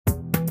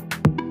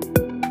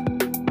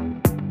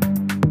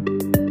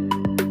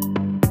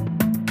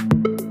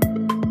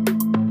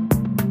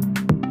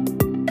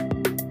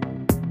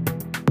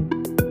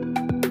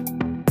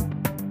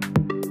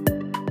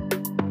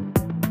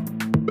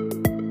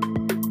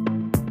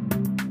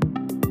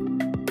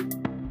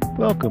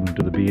Welcome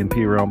to the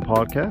B&P Realm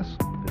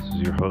Podcast. This is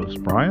your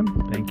host, Brian.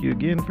 Thank you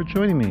again for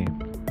joining me.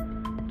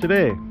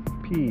 Today,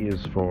 P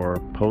is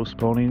for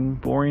postponing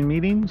boring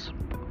meetings,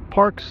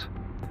 parks,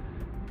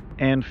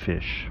 and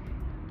Phish,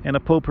 and a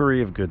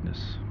potpourri of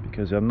goodness,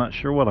 because I'm not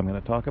sure what I'm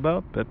going to talk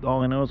about, but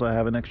all I know is I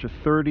have an extra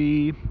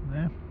 40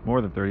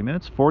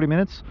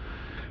 minutes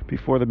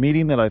before the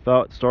meeting that I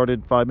thought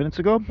started 5 minutes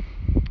ago.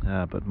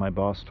 But my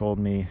boss told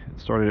me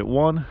it started at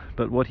 1,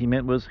 but what he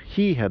meant was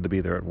he had to be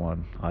there at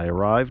 1. I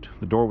arrived,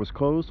 the door was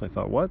closed. I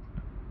thought, what?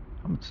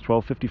 It's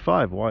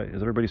 12:55. Why?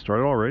 Has everybody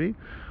started already?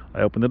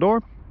 I opened the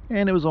door,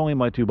 and it was only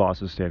my two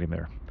bosses standing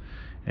there.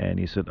 And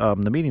he said, the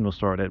meeting will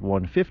start at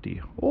 1:50.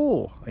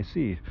 Oh, I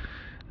see.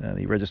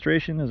 The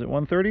registration is at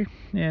 1:30,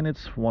 and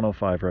it's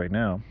 1:05 right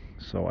now.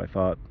 So I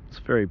thought, it's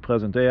a very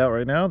pleasant day out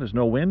right now. There's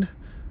no wind,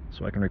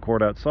 so I can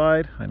record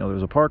outside. I know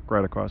there's a park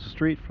right across the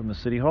street from the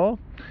city hall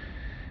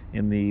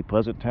in the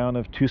pleasant town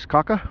of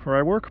Tuskaka, where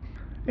I work.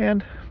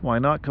 And why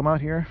not come out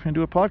here and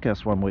do a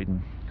podcast while I'm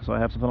waiting, because I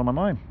have something on my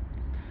mind.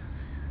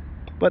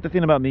 But the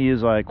thing about me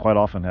is I quite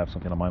often have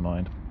something on my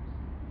mind.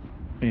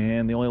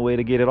 And the only way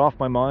to get it off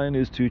my mind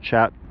is to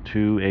chat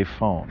to a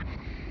phone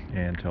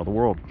and tell the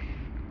world.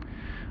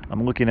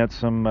 I'm looking at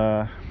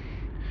some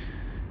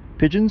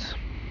pigeons.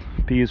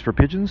 P is for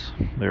pigeons.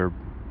 They're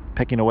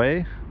pecking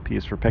away. P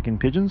is for pecking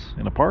pigeons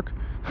in a park.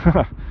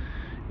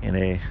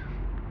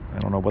 I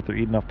don't know what they're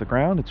eating off the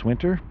ground. It's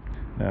winter.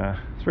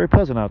 It's very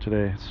pleasant out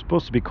today. It's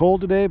supposed to be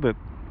cold today, but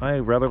I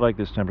rather like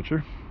this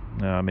temperature.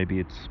 Maybe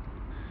it's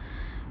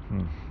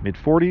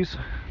mid-40s.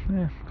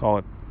 Call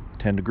it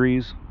 10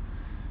 degrees.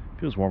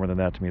 Feels warmer than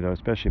that to me, though,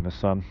 especially in the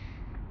sun.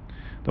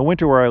 The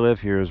winter where I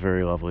live here is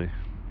very lovely.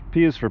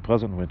 P is for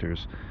pleasant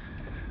winters.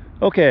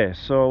 Okay,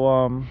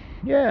 so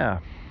yeah,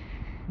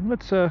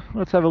 let's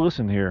have a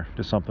listen here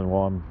to something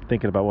while I'm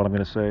thinking about what I'm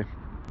going to say.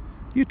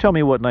 You tell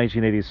me what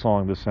 1980s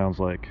song this sounds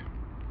like.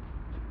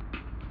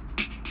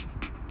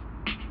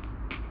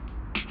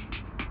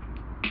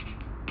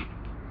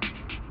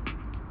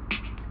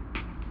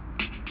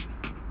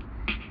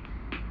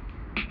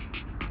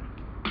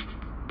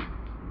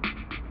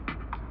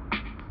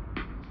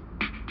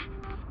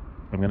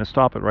 I'm going to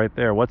stop it right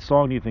there. What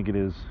song do you think it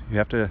is? You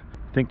have to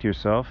think to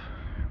yourself.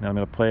 Now I'm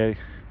going to play.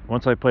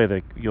 Once I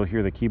play, you'll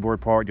hear the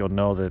keyboard part. You'll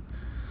know that.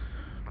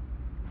 I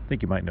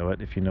think you might know it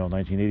if you know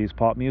 1980s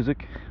pop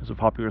music. It's a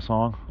popular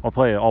song. I'll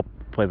play it out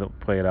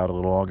a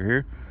little longer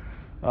here.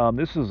 I'll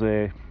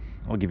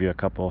give you a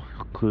couple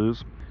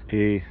clues.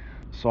 A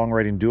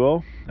songwriting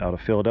duo out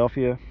of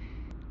Philadelphia.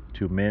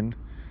 Two men.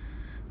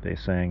 They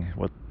sang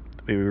what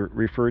they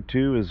referred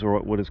to as, or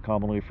what is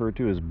commonly referred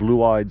to as,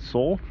 blue-eyed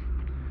soul.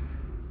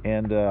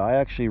 And I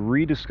actually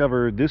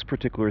rediscovered this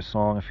particular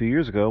song a few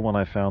years ago when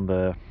I found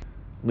the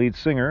lead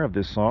singer of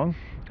this song.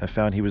 I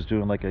found he was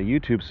doing like a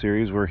YouTube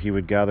series where he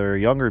would gather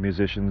younger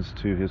musicians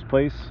to his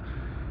place,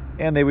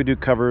 and they would do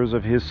covers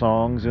of his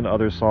songs and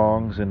other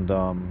songs. And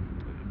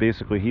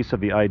basically, he said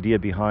the idea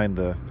behind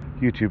the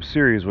YouTube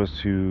series was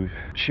to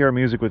share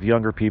music with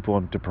younger people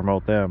and to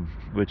promote them,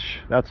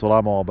 which that's what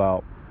I'm all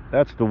about.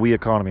 That's the we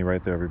economy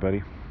right there,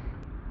 everybody.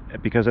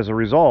 Because as a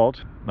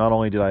result, not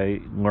only did I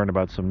learn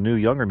about some new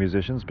younger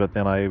musicians, but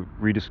then I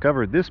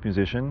rediscovered this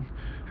musician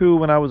who,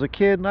 when I was a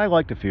kid, I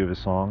liked a few of his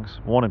songs,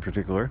 one in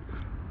particular.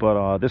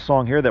 But this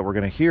song here that we're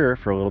going to hear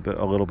for a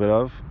little bit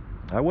of,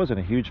 I wasn't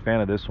a huge fan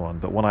of this one.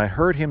 But when I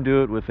heard him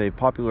do it with a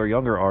popular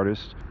younger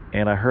artist,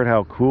 and I heard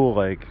how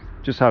cool,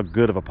 just how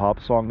good of a pop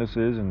song this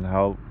is, and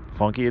how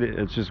funky it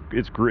is,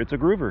 it's a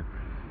groover.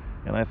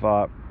 And I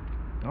thought,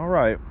 all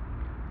right.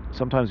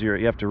 Sometimes you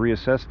have to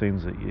reassess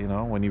things that,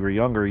 when you were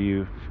younger.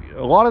 A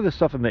lot of the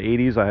stuff in the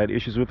 80s I had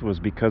issues with was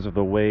because of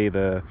the way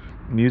the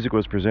music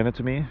was presented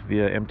to me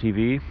via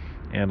MTV,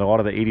 and a lot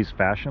of the 80s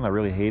fashion I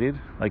really hated.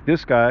 Like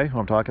this guy who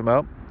I'm talking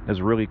about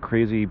has really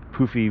crazy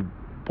poofy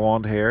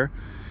blonde hair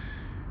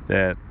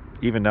that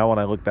even now when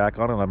I look back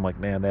on it, I'm like,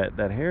 man,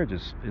 that hair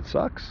it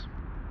sucks.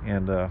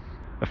 And a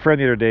friend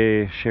the other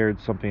day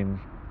shared something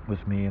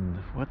with me, and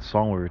what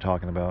song we were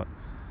talking about?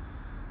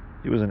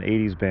 It was an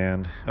 80s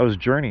band. It was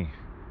Journey.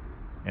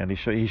 And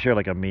he shared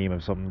like a meme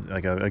of something,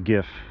 like a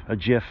GIF, a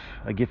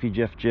Giphy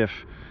GIF,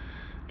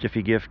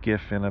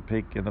 and a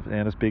pig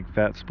and his big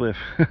fat spliff.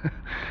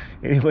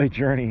 Anyway,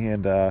 Journey,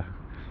 and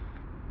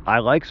I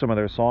like some of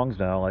their songs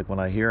now. Like when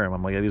I hear them,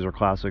 I'm like, yeah, these are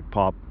classic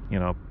pop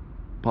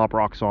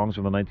rock songs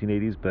from the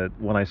 1980s. But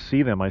when I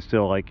see them, I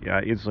still I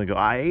instantly go,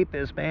 I hate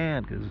this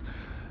band, because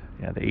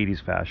the 80s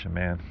fashion,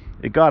 man,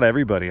 it got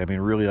everybody. I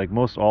mean, really, like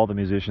most all the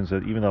musicians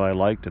that I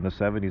liked in the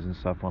 70s and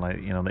stuff. When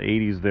the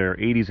 80s, their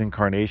 80s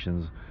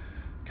incarnations.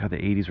 God, the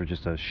 80s were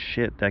just a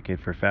shit decade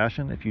for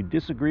fashion. If you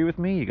disagree with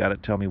me, you got to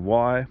tell me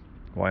why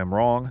I'm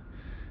wrong,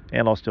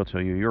 and I'll still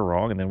tell you you're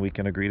wrong, and then we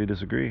can agree to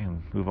disagree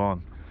and move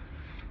on.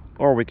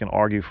 Or we can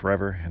argue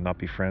forever and not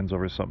be friends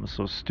over something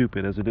so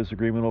stupid as a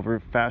disagreement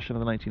over fashion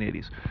in the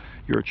 1980s.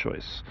 Your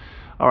choice.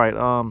 All right,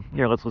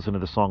 let's listen to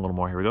this song a little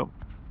more. Here we go.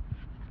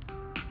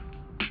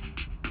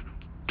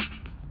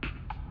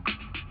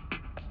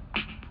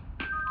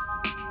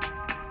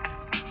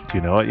 Do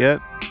you know it yet?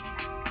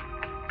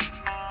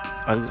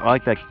 I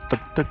like that. Dun,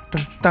 dun,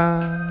 dun,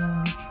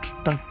 dun,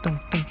 dun, dun,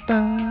 dun,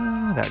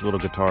 dun. That little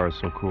guitar is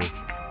so cool.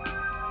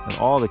 And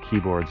all the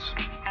keyboards.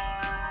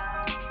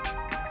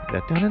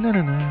 That.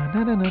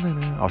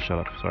 I'll shut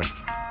up. Sorry.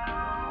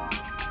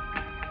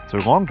 It's a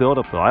long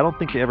build-up though. I don't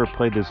think they ever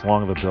played this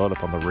long of a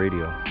build-up on the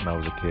radio when I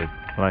was a kid.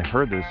 When I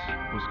heard this,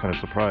 I was kind of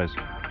surprised.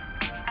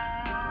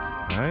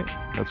 Alright?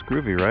 That's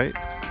groovy, right?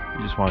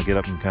 You just want to get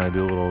up and kind of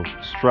do a little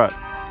strut.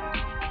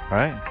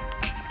 Right?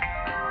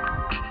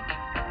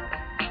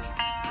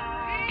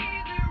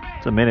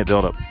 It's a minute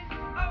build-up.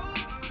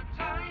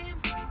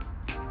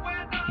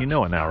 You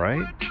know it now,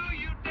 right?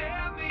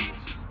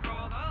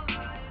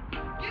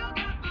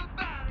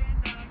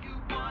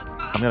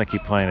 I'm going to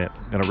keep playing it.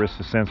 I'm going to risk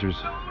the censors,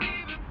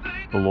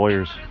 the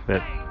lawyers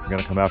that are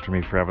going to come after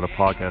me for having a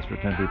podcast for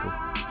 10 people.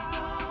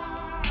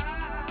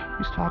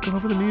 He's talking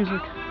over the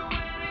music.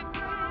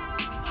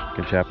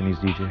 Good Japanese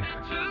DJ.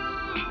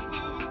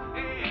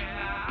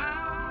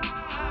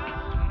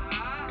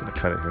 Gonna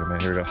cut it here in a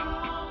minute. Here we go.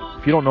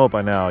 If you don't know it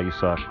by now, you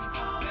suck.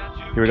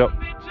 Here we go.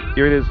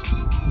 Here it is.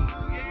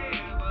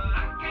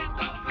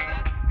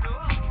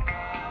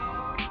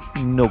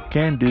 No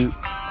can do.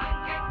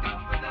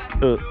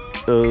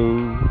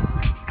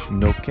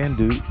 No can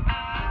do.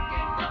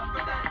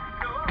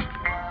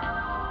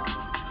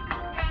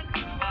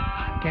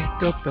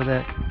 Can't go for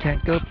that.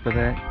 Can't go for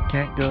that.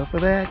 Can't go for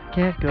that.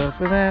 Can't go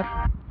for that.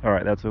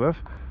 Alright, that's enough.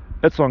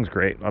 That song's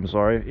great. I'm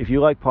sorry. If you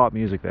like pop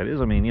music, that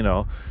is. I mean, you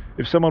know,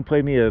 if someone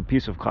played me a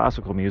piece of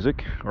classical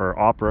music or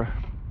opera,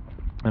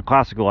 and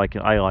classical, I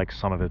like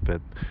some of it, but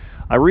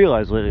I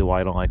realize lately why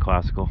I don't like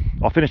classical.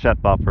 I'll finish that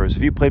thought first.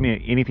 If you play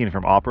me anything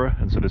from opera,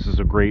 and so this is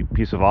a great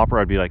piece of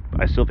opera, I'd be like,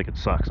 I still think it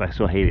sucks. I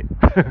still hate it.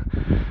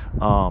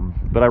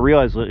 But I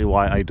realize lately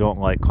why I don't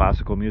like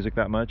classical music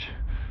that much,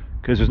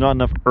 because there's not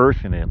enough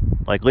earth in it.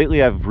 Like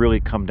lately I've really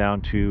come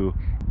down to,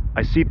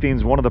 I see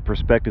things, one of the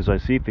perspectives I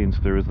see things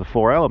through is the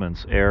four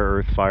elements: air,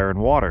 earth, fire, and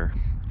water.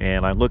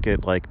 And I look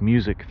at like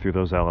music through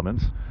those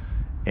elements.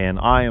 And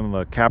I am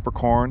a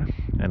Capricorn,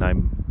 and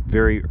I'm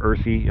very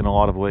earthy in a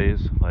lot of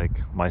ways. Like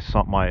my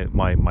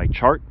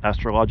chart,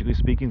 astrologically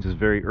speaking, is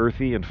very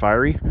earthy and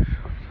fiery,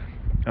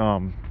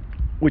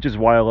 which is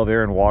why I love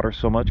air and water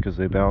so much, because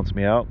they balance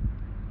me out.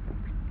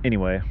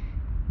 Anyway,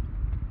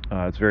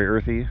 it's very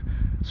earthy.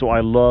 So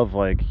I love,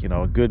 like, you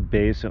know, a good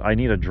bass, and I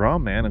need a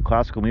drum, man. In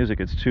classical music,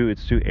 it's too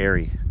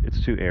airy. It's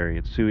too airy.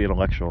 It's too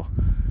intellectual.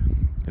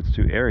 It's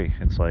too airy.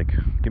 It's like,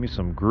 give me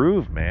some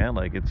groove, man.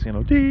 Like, it's, you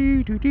know,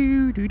 do do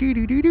do do do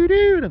do do do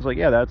do, and it's like,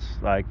 yeah, that's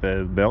like,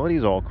 the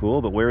melody's all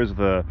cool, but where's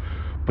the,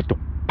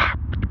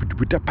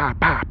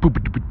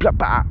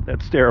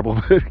 that's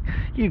terrible. But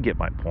you get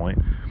my point.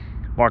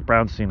 Mark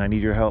Brownstein, I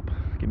need your help.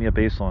 Give me a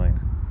bass line.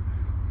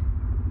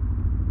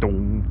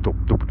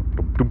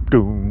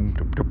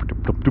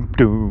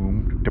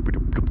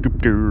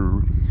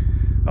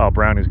 Oh,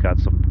 Brownie's got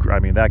some, I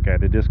mean, that guy,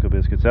 the Disco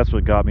Biscuits, that's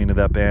what got me into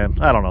that band.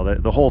 I don't know,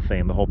 the whole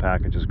thing, the whole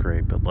package is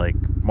great, but like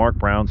Mark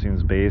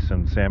Brownstein's bass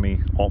and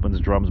Sammy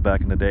Altman's drums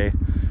back in the day,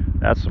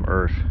 that's some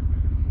earth.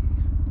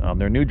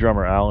 Their new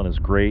drummer, Alan, is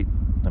great.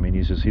 I mean,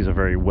 he's a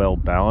very well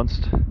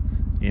balanced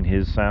in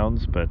his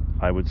sounds, but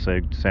I would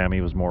say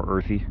Sammy was more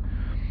earthy.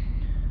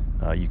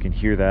 You can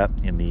hear that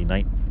in the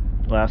night.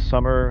 Last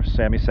summer,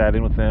 Sammy sat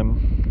in with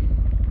them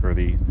for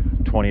the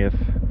 20th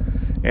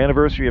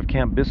anniversary of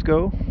Camp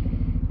Bisco,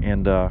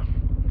 and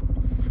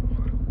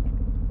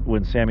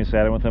when Sammy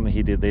sat in with them,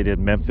 they did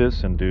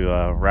Memphis and do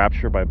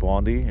Rapture by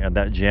Blondie, and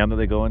that jam that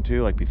they go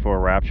into, like before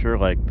Rapture,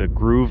 like the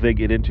groove they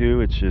get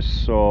into, it's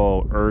just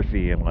so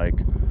earthy, and like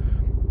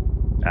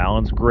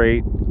Alan's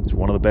great. He's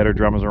one of the better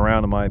drummers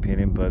around in my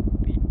opinion, but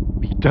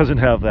he doesn't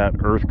have that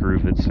earth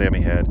groove that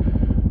Sammy had.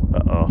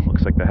 Uh-oh,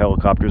 looks like the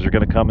helicopters are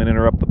going to come and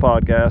interrupt the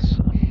podcast.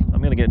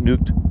 I'm going to get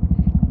nuked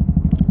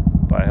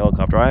by a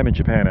helicopter. I am in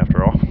Japan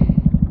after all.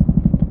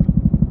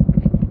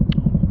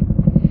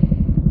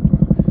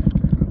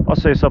 I'll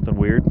say something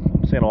weird.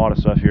 I'm saying a lot of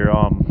stuff here.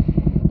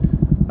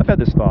 I've had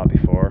this thought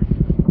before.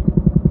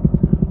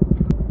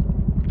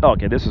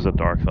 Okay, this is a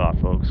dark thought,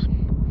 folks.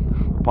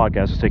 The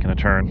podcast is taking a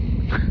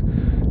turn.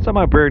 That's how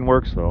my brain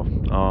works, though.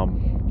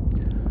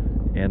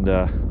 And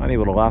I'm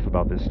able to laugh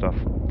about this stuff.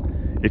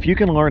 If you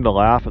can learn to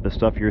laugh at the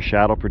stuff your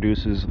shadow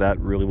produces, that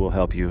really will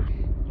help you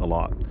a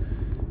lot.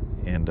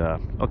 And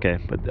I'll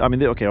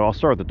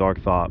start with the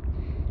dark thought,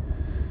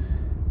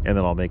 and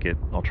then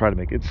I'll try to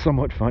make it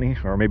somewhat funny,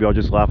 or maybe I'll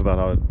just laugh about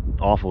how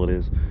awful it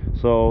is.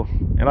 So,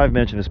 and I've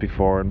mentioned this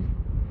before in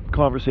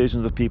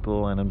conversations with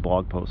people and in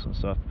blog posts and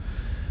stuff.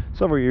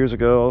 Several years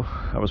ago,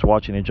 I was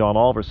watching a John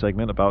Oliver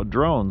segment about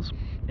drones,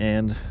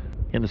 and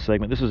in the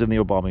segment, this was in the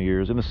Obama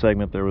years, in the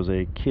segment there was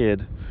a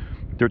kid,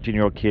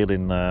 13-year-old kid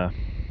in, I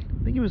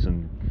think he was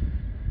in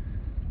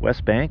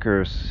West Bank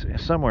or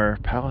somewhere,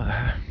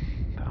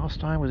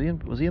 Palestine, was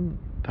he in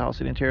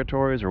Palestinian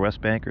territories or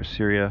West Bank or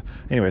Syria,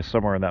 anyway,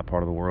 somewhere in that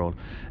part of the world.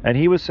 And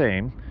he was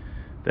saying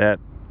that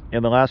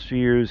in the last few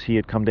years he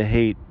had come to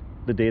hate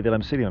the day that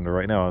I'm sitting under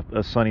right now,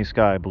 a sunny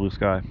sky, blue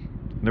sky.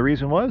 And the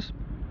reason was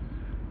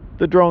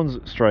the drones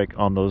strike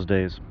on those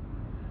days.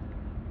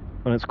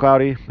 When it's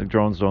cloudy, the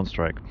drones don't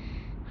strike.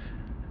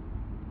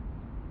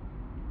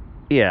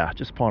 Yeah,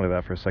 just ponder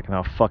that for a second,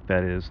 how fucked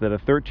that is. That a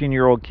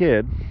 13-year-old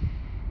kid,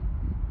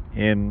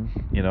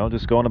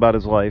 just going about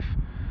his life,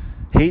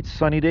 hates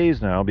sunny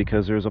days now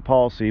because there's a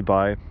policy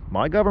by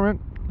my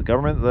government, the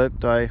government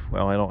that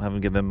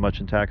haven't given them much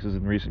in taxes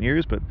in recent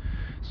years, but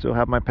still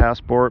have my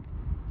passport,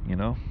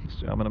 still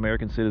I'm an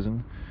American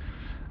citizen.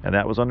 And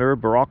that was under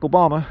Barack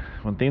Obama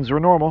when things were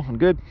normal and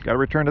good. Got to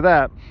return to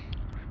that.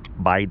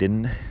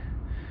 Biden.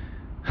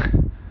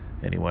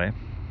 Anyway,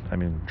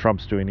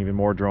 Trump's doing even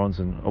more drones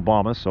than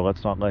Obama, so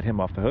let's not let him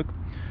off the hook.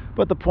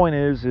 But the point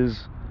is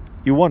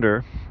you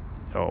wonder,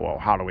 oh, well,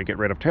 how do we get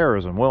rid of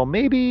terrorism? Well,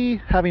 maybe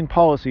having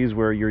policies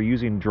where you're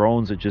using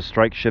drones that just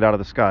strike shit out of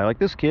the sky. Like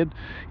this kid,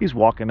 he's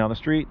walking down the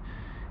street,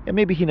 and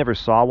maybe he never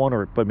saw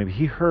one, but maybe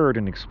he heard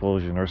an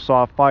explosion or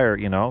saw a fire,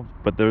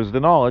 But there's the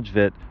knowledge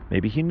that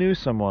maybe he knew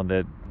someone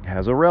that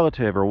has a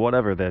relative or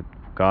whatever that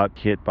got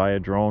hit by a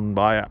drone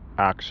by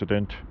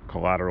accident,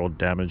 collateral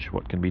damage.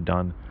 What can be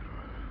done?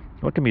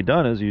 What can be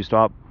done is you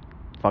stop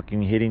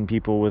fucking hitting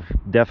people with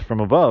death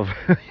from above.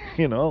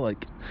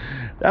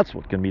 That's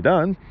what can be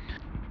done.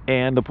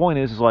 And the point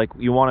is like,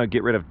 you want to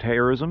get rid of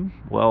terrorism?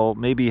 Well,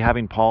 maybe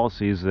having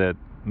policies that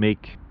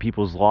make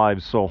people's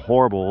lives so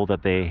horrible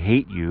that they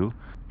hate you,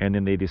 and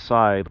then they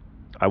decide,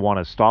 I want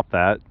to stop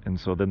that, and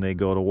so then they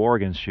go to war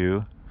against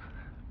you.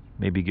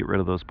 Maybe get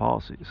rid of those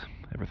policies.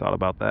 Ever thought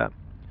about that?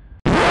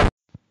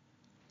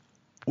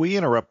 We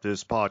interrupt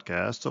this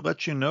podcast to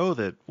let you know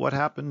that what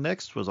happened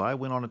next was I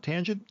went on a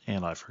tangent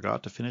and I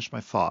forgot to finish my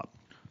thought.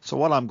 So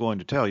what I'm going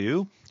to tell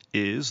you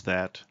is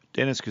that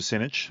Dennis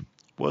Kucinich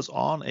was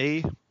on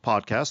a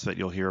podcast that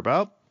you'll hear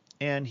about,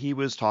 and he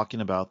was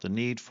talking about the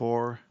need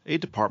for a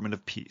Department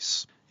of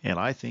Peace. And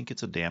I think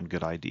it's a damn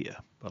good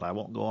idea. But I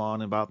won't go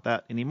on about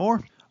that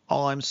anymore.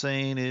 All I'm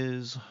saying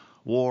is,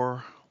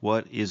 war,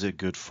 what is it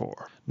good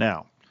for?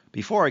 Now,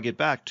 before I get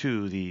back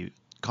to the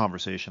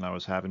conversation I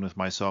was having with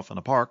myself in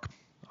a park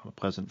on a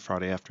pleasant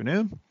Friday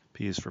afternoon,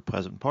 P is for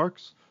Pleasant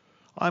Parks,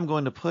 I'm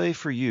going to play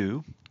for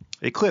you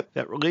a clip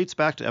that relates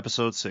back to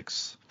episode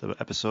 6, the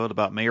episode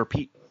about Mayor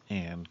Pete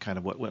and kind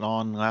of what went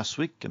on last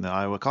week in the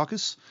Iowa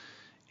caucus.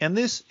 And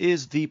this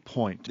is the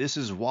point. This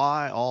is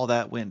why all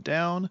that went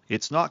down.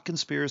 It's not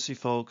conspiracy,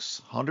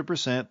 folks.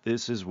 100%.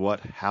 This is what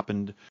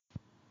happened.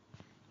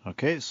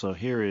 Okay, so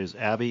here is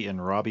Abby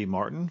and Robbie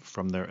Martin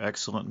from their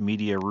excellent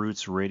Media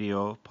Roots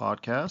radio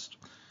podcast.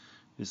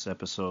 This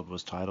episode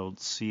was titled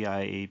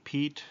CIA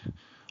Pete,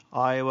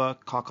 Iowa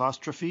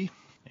Caucostrophe,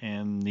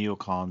 and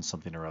Neocon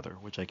something or other,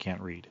 which I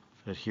can't read.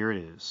 But here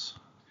it is.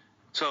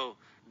 So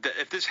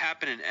if this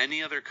happened in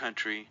any other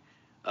country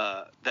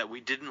that we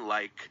didn't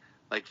like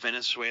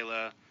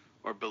Venezuela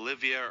or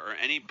Bolivia or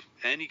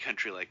any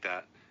country like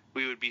that,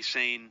 we would be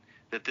saying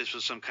that this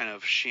was some kind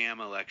of sham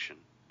election.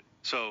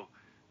 So,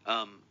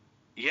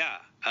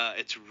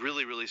 it's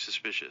really, really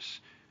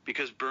suspicious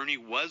because Bernie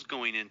was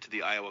going into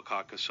the Iowa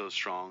caucus so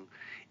strong.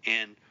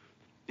 And,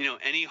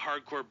 any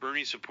hardcore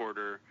Bernie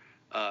supporter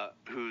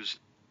who's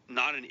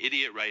not an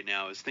idiot right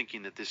now is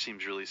thinking that this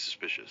seems really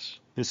suspicious.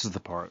 This is the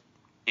part.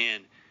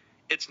 And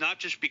it's not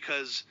just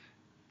because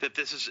that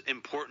this is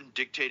important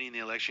dictating the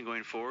election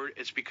going forward.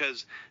 It's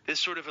because this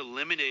sort of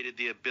eliminated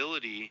the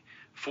ability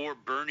for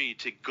Bernie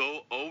to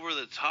go over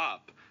the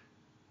top,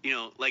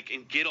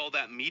 and get all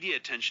that media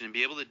attention and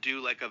be able to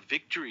do like a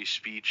victory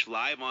speech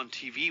live on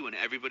TV when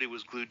everybody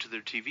was glued to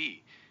their TV.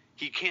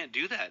 He can't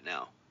do that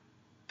now.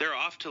 They're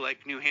off to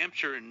like New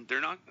Hampshire, and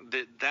they're not.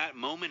 That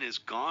moment is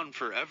gone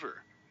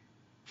forever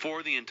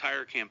for the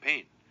entire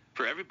campaign,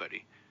 for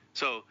everybody.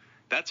 So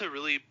that's a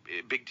really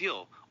big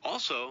deal.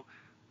 Also,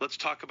 let's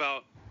talk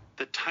about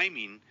the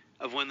timing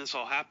of when this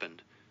all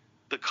happened.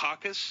 The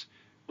caucus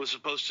was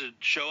supposed to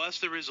show us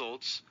the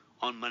results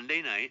on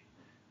Monday night,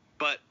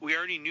 but we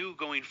already knew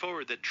going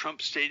forward that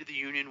Trump's State of the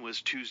Union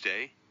was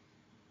Tuesday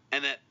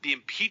and that the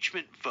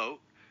impeachment vote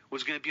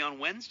was going to be on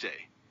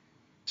Wednesday.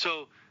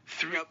 So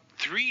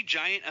three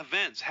giant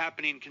events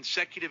happening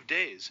consecutive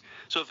days.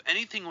 So if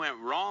anything went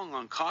wrong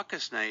on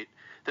caucus night,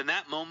 then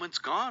that moment's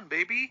gone,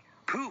 baby.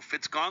 Poof,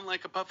 it's gone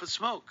like a puff of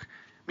smoke.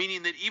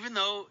 Meaning that even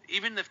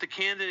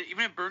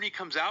if Bernie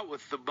comes out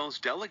with the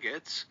most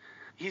delegates,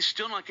 he's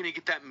still not going to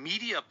get that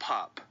media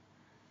pop.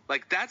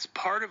 Like, that's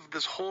part of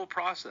this whole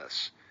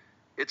process.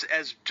 It's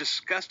as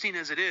disgusting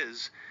as it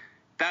is.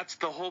 That's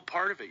the whole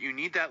part of it. You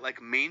need that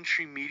like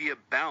mainstream media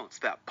bounce,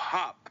 that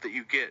pop that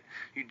you get.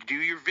 You do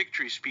your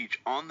victory speech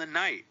on the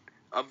night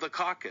of the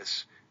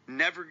caucus.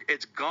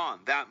 It's gone.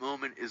 That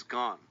moment is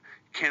gone.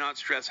 Cannot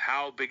stress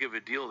how big of a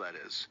deal that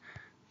is.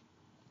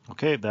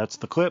 Okay, that's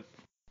the clip.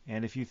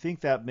 And if you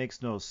think that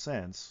makes no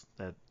sense,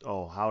 that,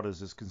 how does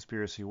this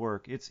conspiracy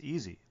work? It's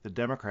easy. The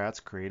Democrats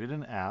created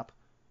an app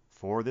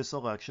for this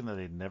election that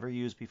they'd never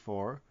used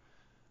before.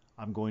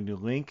 I'm going to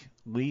link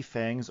Lee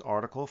Fang's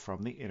article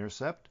from The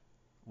Intercept,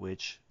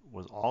 which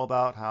was all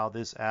about how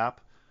this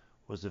app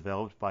was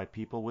developed by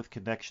people with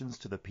connections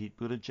to the Pete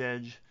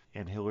Buttigieg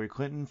and Hillary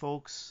Clinton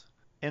folks.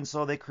 And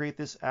so they create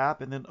this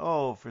app, and then,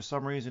 for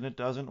some reason it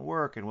doesn't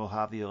work, and we'll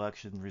have the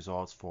election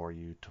results for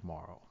you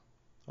tomorrow.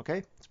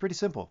 Okay, it's pretty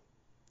simple.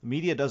 The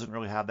media doesn't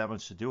really have that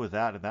much to do with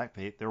that. In that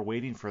case, they're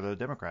waiting for the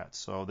Democrats.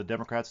 So the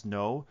Democrats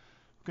know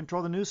who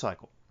control the news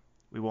cycle.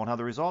 We won't have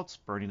the results.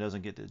 Bernie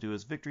doesn't get to do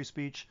his victory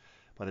speech.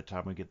 By the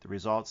time we get the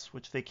results,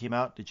 which they came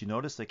out, did you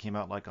notice they came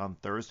out like on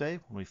Thursday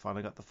when we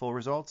finally got the full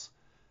results?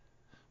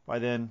 By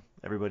then,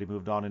 everybody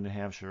moved on in New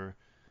Hampshire,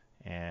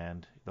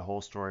 and the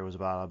whole story was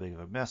about how big of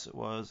a mess it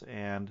was.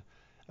 And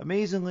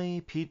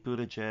amazingly, Pete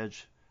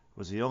Buttigieg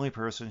was the only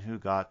person who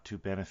got to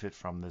benefit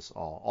from this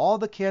all. All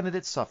the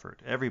candidates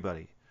suffered.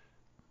 Everybody.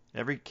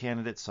 Every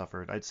candidate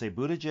suffered. I'd say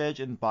Buttigieg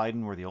and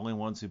Biden were the only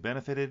ones who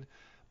benefited.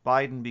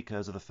 Biden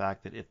because of the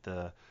fact that if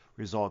the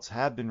results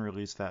had been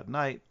released that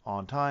night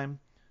on time,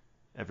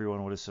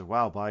 everyone would have said,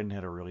 wow, Biden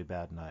had a really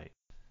bad night.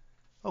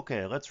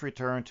 Okay, let's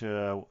return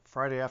to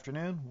Friday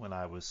afternoon when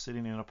I was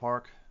sitting in a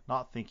park,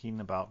 not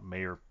thinking about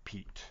Mayor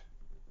Pete.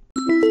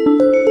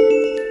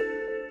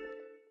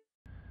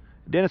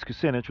 Dennis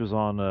Kucinich was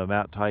on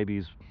Matt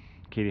Taibbi's,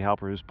 Katie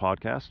Halper's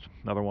podcast.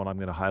 Another one I'm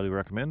going to highly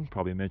recommend.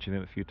 Probably mentioned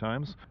it a few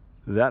times.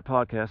 That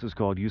podcast is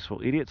called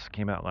Useful Idiots.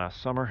 Came out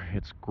last summer.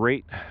 It's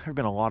great. There have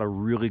been a lot of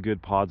really good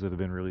pods that have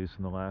been released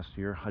in the last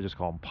year. I just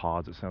call them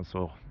pods. It sounds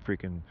so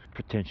freaking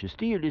pretentious.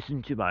 Do you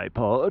listen to my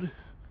pod?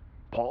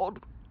 Pod?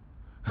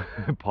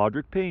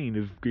 Podrick Payne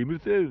of Game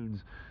of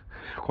Thrones.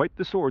 Quite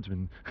the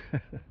swordsman.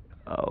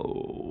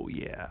 Oh,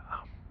 yeah.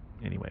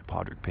 Anyway,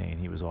 Podrick Payne.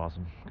 He was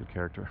awesome. Good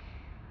character.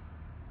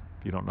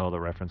 If you don't know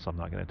the reference, I'm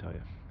not going to tell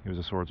you. He was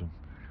a swordsman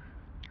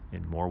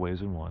in more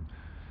ways than one.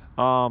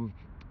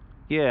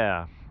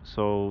 Yeah.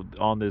 So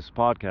on this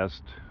podcast,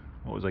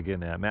 what was I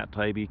getting at? Matt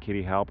Taibbi,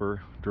 Katie Halper,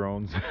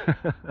 drones.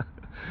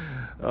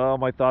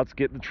 My thoughts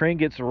the train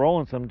gets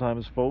rolling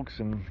sometimes, folks,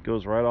 and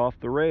goes right off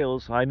the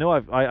rails. I know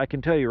I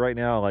can tell you right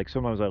now, like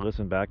sometimes I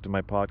listen back to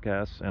my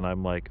podcasts and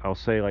I'm like, I'll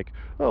say like,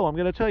 oh, I'm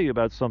going to tell you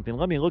about something.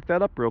 Let me look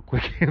that up real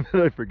quick, and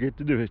then I forget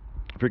to do it.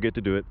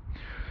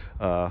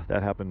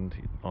 That happened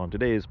on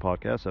today's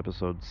podcast,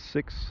 episode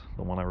 6,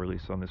 the one I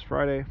released on this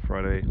Friday,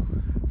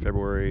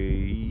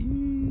 February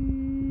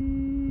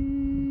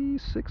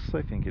 6th,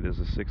 I think it is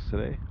the 6th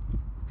today.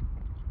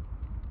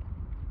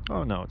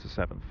 Oh no, it's the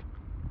 7th.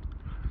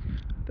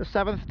 The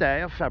 7th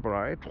day of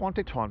February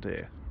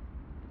 2020.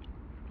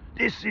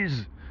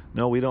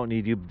 No, we don't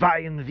need you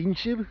buying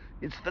venture.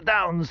 It's the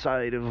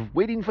downside of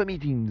waiting for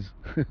meetings.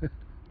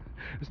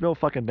 There's no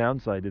fucking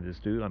downside to this,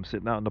 dude. I'm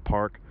sitting out in the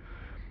park,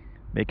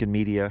 making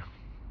media,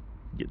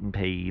 getting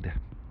paid,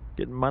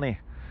 getting money.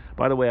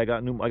 By the way, I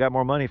got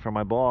more money from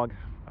my blog.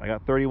 I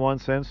got 31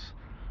 cents,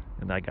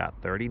 and I got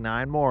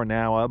 39 more.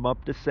 Now I'm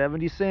up to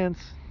 70 cents.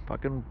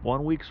 Fucking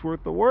 1 week's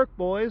worth of work,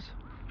 boys.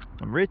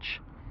 I'm rich.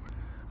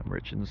 I'm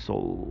rich in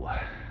soul.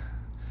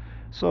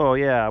 So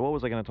yeah, what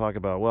was I going to talk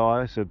about? Well,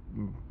 I said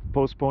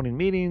postponing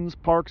meetings,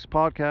 parks,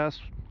 podcasts.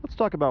 Let's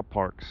talk about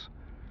parks.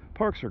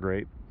 Parks are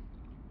great.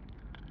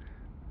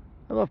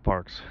 I love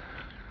parks.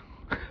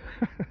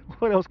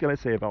 What else can I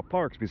say about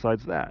parks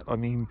besides that? I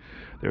mean,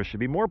 there should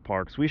be more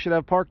parks. We should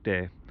have Park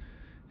Day.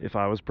 If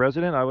I was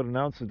president, I would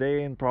announce the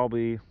day in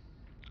probably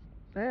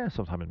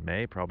sometime in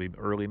May, probably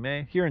early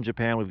May. Here in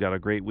Japan, we've got a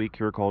great week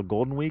here called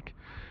Golden Week.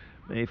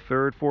 May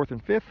 3rd, 4th,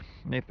 and 5th.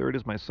 May 3rd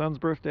is my son's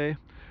birthday.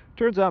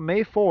 Turns out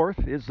May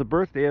 4th is the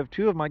birthday of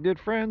two of my good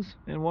friends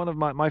and one of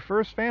my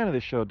first fan of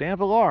this show, Dan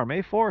Villar.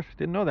 May 4th.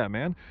 Didn't know that,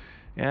 man.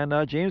 And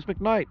James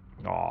McKnight.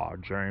 Aw,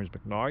 James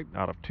McKnight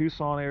out of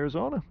Tucson,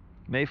 Arizona.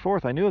 May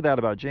 4th. I knew that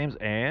about James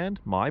and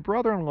my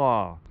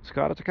brother-in-law,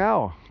 Scott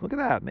Takao. Look at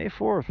that. May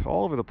 4th.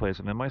 All over the place.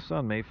 And then my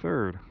son, May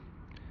 3rd.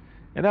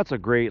 And that's a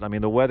great, I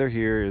mean, the weather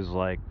here is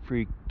like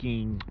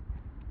freaking,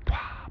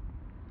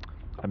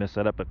 I messed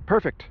that up, but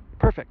perfect.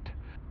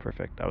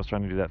 I was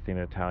trying to do that thing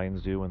that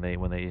Italians do when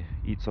they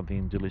eat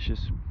something delicious.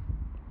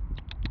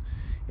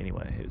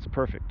 Anyway, it's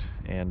perfect.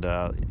 And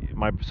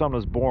my son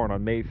was born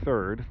on May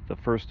 3rd, the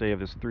first day of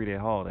this 3-day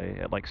holiday,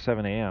 at like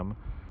 7 a.m.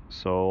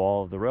 So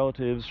all of the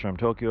relatives from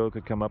Tokyo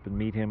could come up and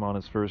meet him on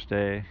his first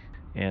day.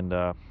 And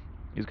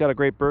he's got a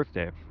great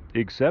birthday,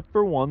 except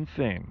for one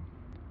thing.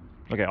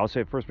 Okay, I'll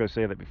say first, but I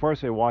say that before I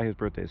say why his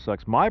birthday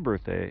sucks. My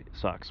birthday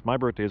sucks. My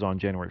birthday is on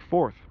January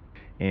 4th.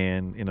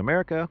 And in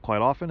America,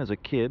 quite often as a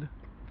kid,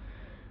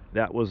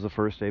 that was the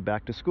first day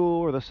back to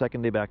school or the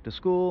second day back to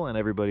school, and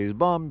everybody's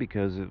bummed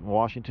because in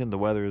Washington the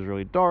weather is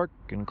really dark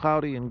and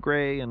cloudy and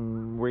gray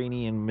and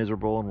rainy and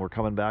miserable, and we're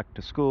coming back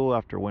to school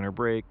after winter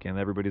break and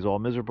everybody's all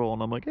miserable,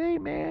 and I'm like, hey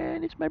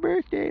man, it's my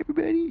birthday,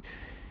 everybody.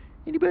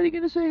 Anybody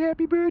gonna say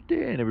happy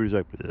birthday? And everybody's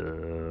like,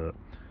 ugh.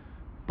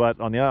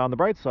 But on the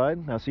bright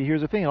side, now see,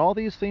 here's the thing. All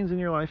these things in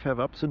your life have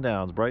ups and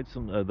downs,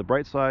 the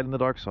bright side and the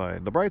dark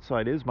side. The bright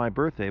side is my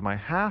birthday, my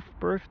half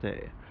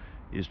birthday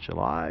is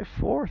July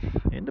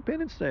 4th,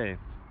 Independence Day.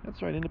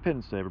 That's right,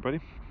 Independence Day,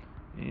 everybody.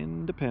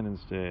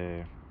 Independence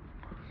Day.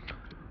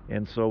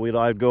 And so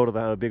I'd go to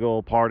the big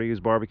old parties,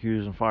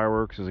 barbecues, and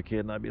fireworks as a kid,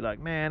 and I'd be like,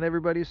 man,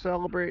 everybody's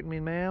celebrating me,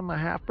 man, my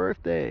half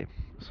birthday.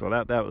 So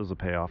that was the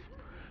payoff.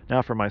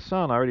 Now for my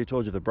son, I already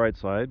told you the bright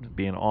side,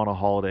 being on a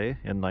holiday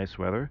in nice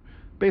weather.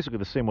 Basically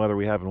the same weather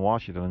we have in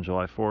Washington on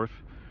July 4th.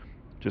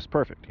 Just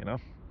perfect, you know.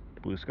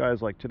 Blue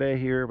skies like today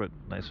here, but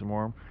nice and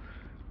warm.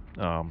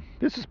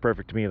 This is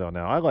perfect to me though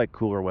now. I like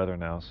cooler weather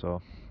now,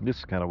 so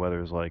this kind of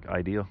weather is like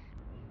ideal.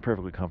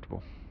 Perfectly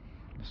comfortable.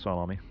 The sun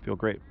on me. Feel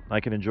great. I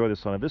can enjoy the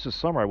sun. If this is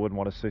summer, I wouldn't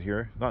want to sit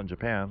here. Not in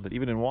Japan, but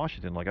even in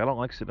Washington. Like, I don't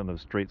like sitting in the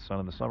straight sun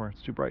in the summer.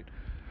 It's too bright.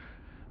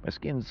 My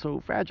skin's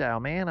so fragile,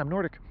 man. I'm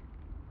Nordic.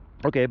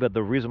 Okay, but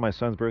the reason my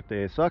son's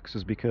birthday sucks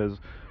is because,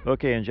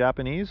 okay, in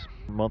Japanese,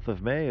 month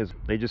of May is,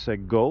 they just say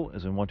go,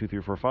 as in 1, 2,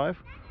 3, 4, 5.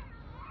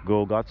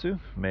 Go Gatsu,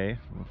 May,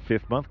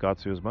 5th month,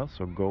 Gatsu is month,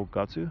 so go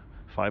Gatsu,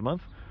 5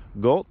 month.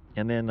 Go,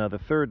 and then the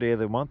third day of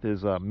the month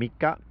is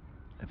Mika.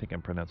 I think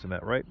I'm pronouncing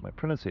that right. My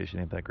pronunciation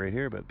ain't that great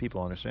here, but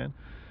people understand.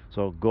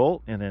 So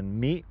go, and then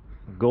mi,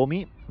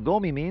 gomi.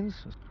 Gomi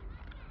means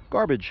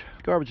garbage,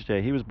 garbage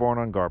day. He was born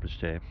on garbage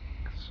day.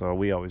 So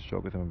we always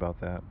joke with him about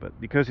that. But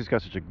because he's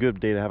got such a good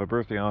day to have a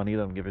birthday on, he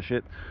doesn't give a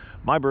shit.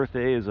 My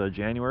birthday is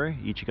January,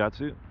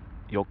 Ichigatsu,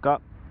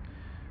 Yoka.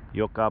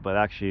 Yoka, but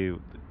actually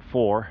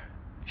 4,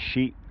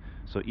 sheet.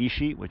 So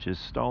Ishi, which is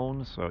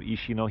stone, so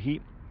Ishi no Hi.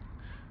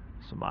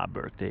 So my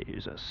birthday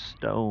is a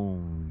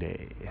stone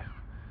day.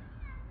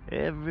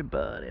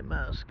 Everybody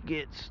must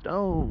get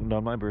stoned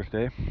on my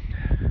birthday.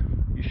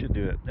 You should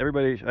do it.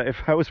 Everybody, if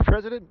I was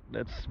president,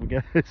 it's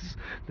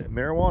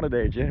marijuana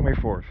day, January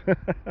 4th.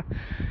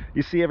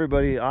 You see,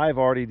 everybody, I've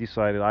already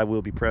decided I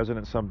will be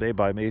president someday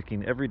by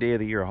making every day of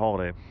the year a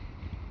holiday.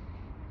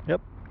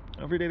 Yep,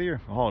 every day of the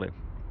year, a holiday.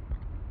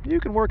 You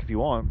can work if you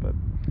want, but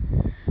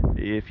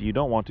if you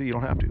don't want to, you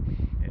don't have to.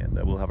 And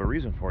we'll have a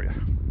reason for you.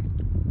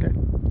 Okay.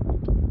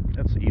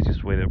 That's the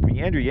easiest way to...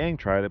 Andrew Yang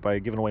tried it by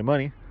giving away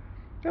money.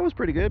 That was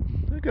pretty good.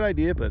 A good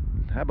idea, but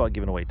how about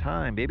giving away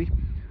time, baby?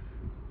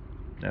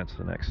 That's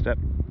the next step.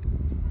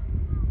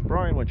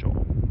 Brian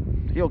Winchell.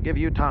 He'll give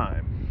you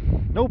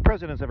time. No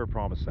president's ever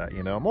promised that,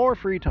 you know. More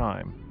free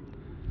time.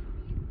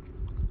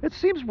 It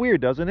seems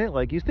weird, doesn't it?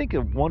 Like, you think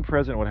if one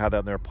president would have that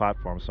on their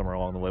platform somewhere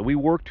along the way. We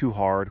work too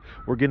hard.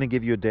 We're going to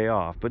give you a day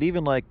off. But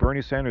even like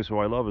Bernie Sanders, who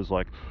I love, is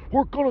like,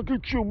 we're going to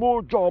get you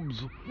more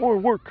jobs, more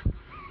work.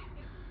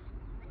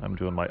 I'm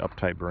doing my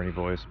uptight Bernie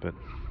voice, but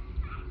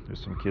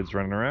there's some kids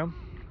running around.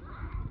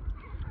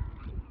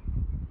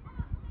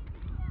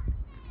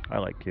 I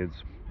like kids.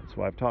 That's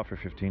why I've taught for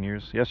 15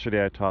 years.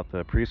 Yesterday I taught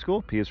the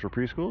preschool. P is for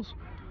preschools.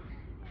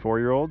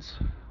 4-year-olds.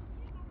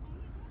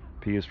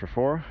 P is for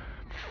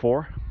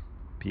 4.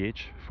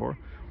 PH, 4.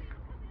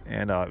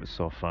 And it was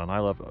so fun. I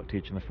love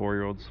teaching the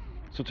 4-year-olds.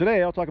 So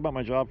today I'll talk about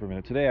my job for a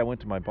minute. Today I went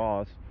to my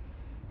boss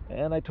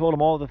and I told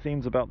him all the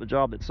things about the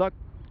job that sucked,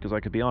 because I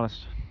could be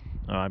honest.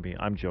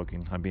 I'm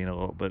joking. I'm being a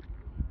little bit.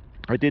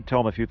 I did tell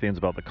him a few things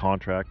about the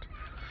contract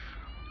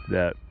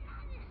that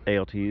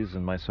ALTs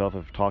and myself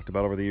have talked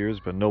about over the years,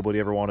 but nobody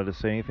ever wanted to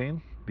say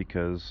anything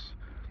because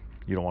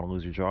you don't want to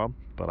lose your job.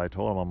 But I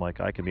told him, I'm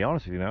like, I can be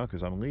honest with you now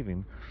because I'm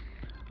leaving.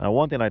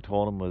 One thing I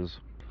told him was,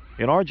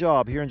 in our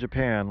job here in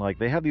Japan, like,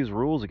 they have these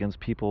rules against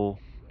people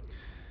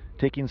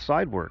taking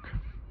side work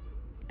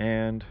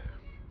and,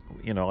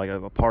 you know, like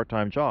a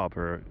part-time job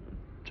or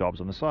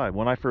jobs on the side.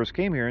 When I first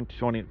came here in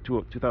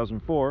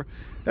 2004,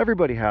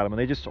 everybody had them, and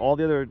they just, all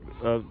the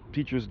other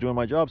teachers doing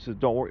my job said,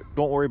 don't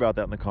worry about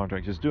that in the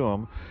contract, just do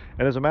them.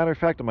 And as a matter of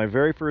fact, on my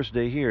very first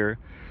day here,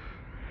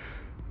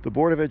 the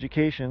Board of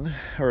Education,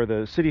 or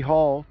the City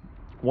Hall,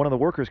 one of the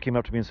workers came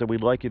up to me and said,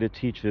 we'd like you to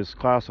teach this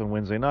class on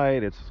Wednesday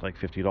night. It's like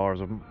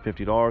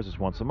 $50. It's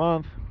once a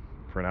month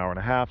for an hour and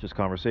a half, just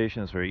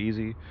conversation. It's very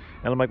easy.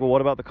 And I'm like, well, what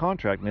about the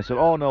contract? And they said,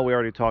 oh, no, we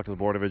already talked to the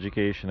Board of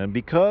Education, and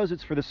because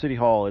it's for the City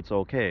Hall, it's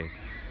okay.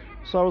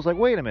 So I was like,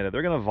 wait a minute,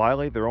 they're going to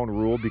violate their own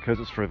rule because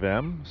it's for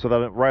them? So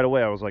that right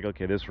away I was like,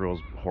 okay, this rule's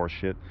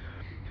horseshit.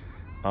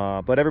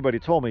 But everybody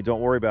told me,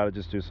 don't worry about it,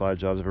 just do side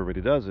jobs,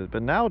 everybody does it.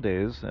 But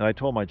nowadays, and I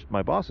told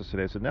my bosses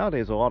today, I said,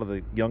 nowadays a lot of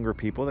the younger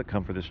people that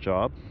come for this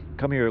job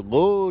come here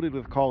loaded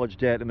with college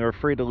debt, and they're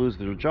afraid to lose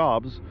their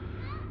jobs,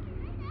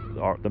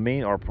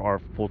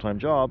 our full-time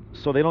job,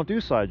 so they don't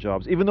do side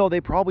jobs, even though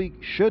they probably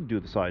should do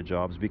the side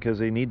jobs because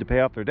they need to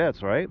pay off their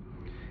debts, right?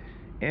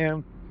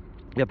 And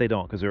yet they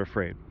don't because they're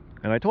afraid.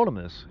 And I told him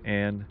this,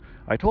 and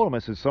I told him, I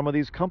said, some of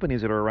these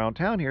companies that are around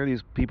town here,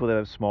 these people that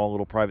have small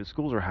little private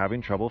schools, are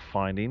having trouble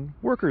finding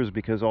workers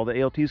because all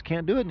the ALTs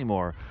can't do it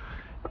anymore.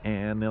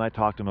 And then I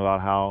talked to him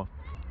about how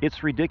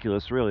it's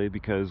ridiculous, really,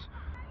 because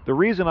the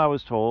reason I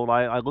was told,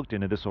 I looked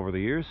into this over the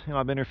years. You know,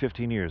 I've been here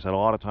 15 years, had a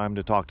lot of time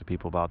to talk to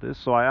people about this.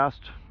 So I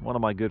asked one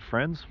of my good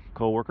friends,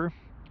 co-worker,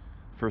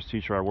 first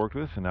teacher I worked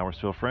with, and now we're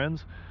still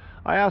friends.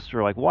 I asked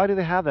her, like, why do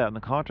they have that in the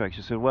contract?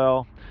 She said,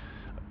 well,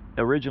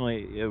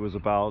 originally it was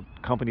about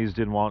companies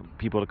didn't want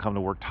people to come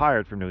to work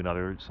tired from doing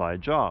other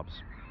side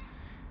jobs.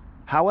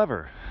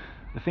 However,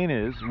 the thing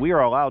is, we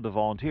are allowed to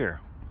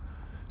volunteer.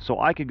 So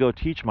I could go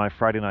teach my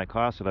Friday night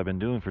class that I've been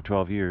doing for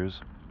 12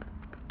 years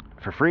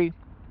for free,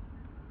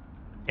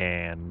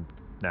 and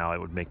now it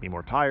would make me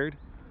more tired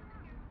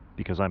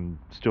because I'm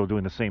still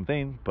doing the same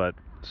thing. But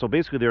so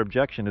basically their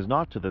objection is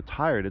not to the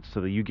tired, it's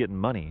to the you getting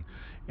money.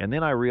 And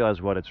then I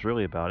realized what it's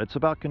really about. It's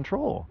about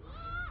control.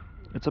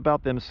 It's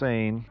about them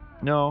saying,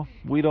 no,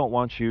 we don't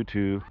want you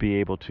to be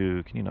able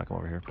to... Can you not come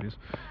over here, please?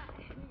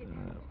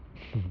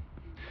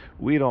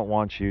 we don't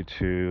want you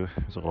to.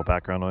 There's a little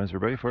background noise.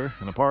 Everybody, for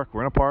in a park.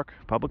 We're in a park,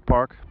 public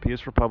park. P is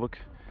for public.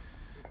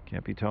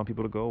 Can't be telling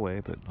people to go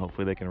away, but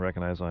hopefully they can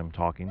recognize I'm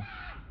talking.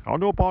 I'll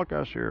do a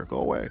podcast here. Go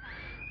away.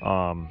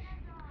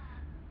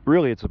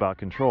 Really, it's about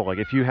control. Like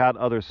if you had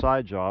other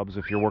side jobs,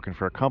 if you're working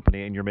for a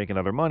company and you're making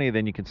other money,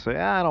 then you can say,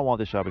 I don't want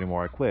this job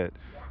anymore. I quit.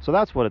 So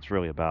that's what it's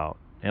really about.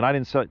 And I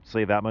didn't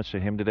say that much to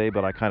him today,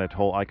 but I kind of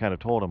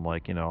told him,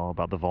 like,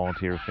 about the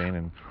volunteer thing,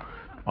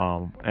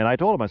 and I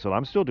told him, I said,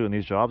 I'm still doing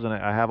these jobs, and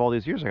I have all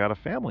these years. I got a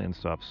family and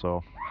stuff.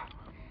 So,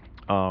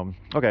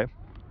 okay.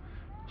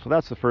 So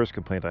that's the first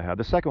complaint I had.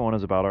 The second one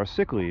is about our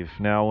sick leave.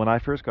 Now, when I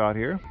first got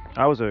here,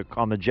 I was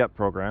on the JET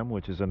program,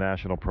 which is a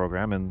national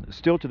program, and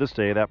still to this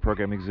day that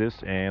program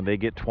exists, and they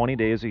get 20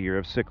 days a year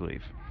of sick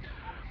leave.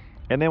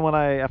 And then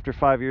after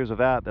 5 years of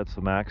that, that's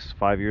the max,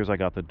 5 years, I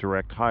got the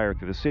direct hire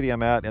through the city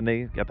I'm at, and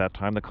at that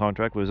time, the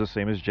contract was the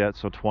same as JET,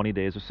 so 20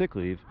 days of sick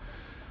leave.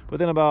 But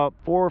then about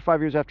 4 or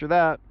 5 years after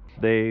that,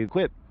 they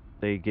quit.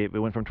 It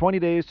went from 20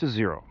 days to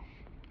 0.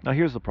 Now,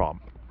 here's the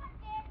problem.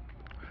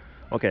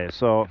 Okay,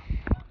 so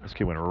this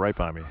kid went right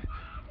by me.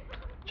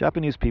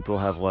 Japanese people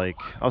have, like,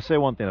 I'll say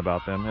one thing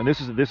about them, and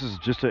this is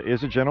just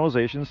a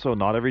generalization, so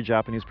not every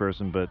Japanese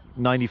person, but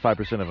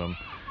 95% of them,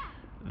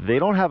 they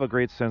don't have a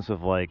great sense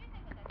of, like,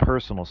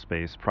 personal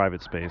space,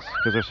 private space,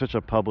 because they're such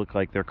a public,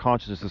 like, their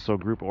consciousness is so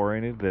group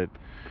oriented that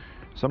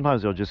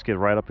sometimes they'll just get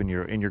right up in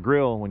your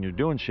grill when you're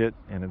doing shit,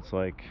 and it's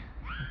like,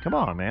 come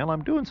on, man,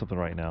 I'm doing something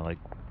right now, like,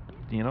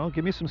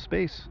 give me some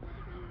space.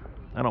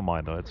 I don't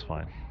mind though, it's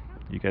fine.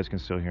 You guys can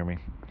still hear me.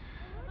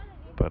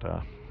 But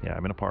yeah,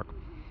 I'm in a park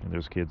and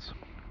there's kids,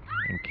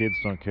 and kids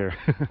don't care.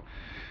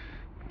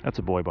 That's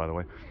a boy, by the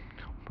way,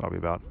 probably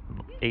about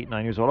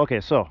 8-9 years old.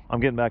 Okay, so I'm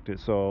getting back to it.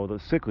 So the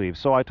sick leave.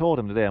 So I told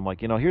him today, I'm like,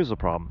 here's the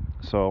problem.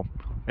 So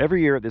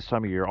every year at this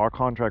time of year, our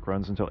contract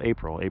runs until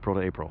April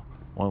to April,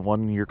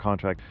 one year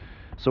contract.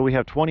 So we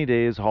have 20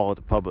 days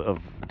of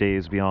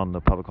days beyond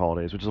the public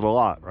holidays, which is a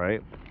lot,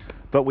 right?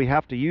 But we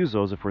have to use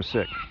those if we're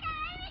sick.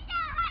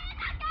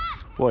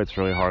 Boy, it's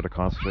really hard to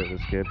concentrate with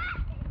this kid.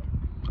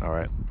 All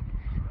right.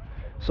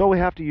 So we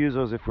have to use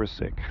those if we're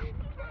sick.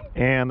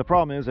 And the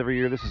problem is, every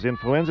year, this is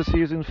influenza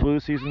season, flu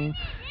season,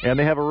 and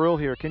they have a rule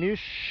here. Can you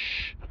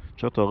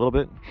shut a little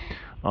bit?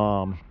 Yeah,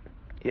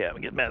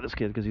 I'm getting mad at this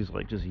kid because he's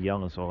like just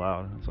yelling so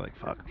loud. It's like,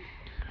 fuck.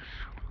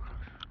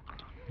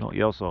 Don't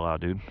yell so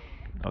loud, dude.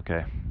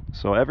 Okay.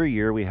 So every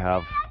year we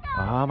have,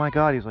 oh my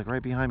God, he's like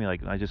right behind me.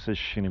 Like I just said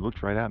shh, and he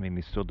looked right at me, and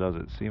he still does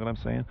it. See what I'm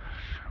saying?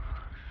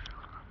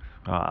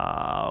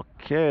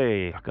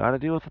 Okay, gotta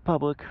deal with the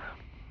public.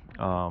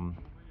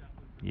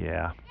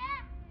 Yeah.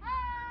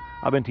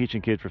 I've been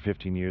teaching kids for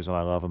 15 years and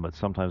I love them, but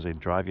sometimes they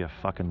drive you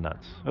fucking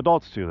nuts.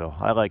 Adults too, though.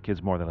 I like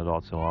kids more than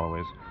adults in a lot of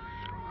ways.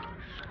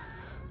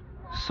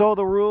 So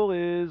the rule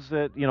is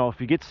that, if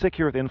you get sick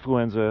here with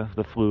influenza,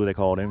 the flu, they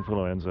call it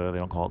influenza, they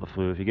don't call it the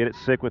flu. If you get it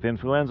sick with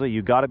influenza,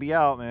 you gotta be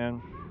out, man.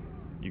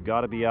 You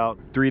gotta be out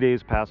 3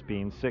 days past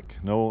being sick.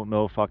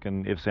 No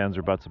fucking ifs, ands,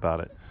 or buts about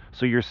it.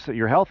 So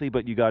you're healthy,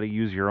 but you gotta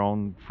use your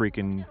own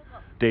freaking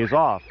days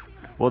off.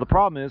 Well, the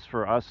problem is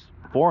for us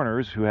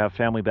foreigners who have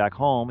family back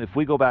home, if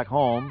we go back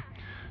home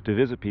to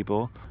visit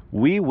people,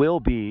 we will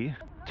be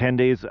 10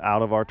 days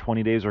out of our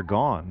 20 days are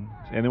gone.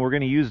 And then we're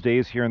going to use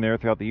days here and there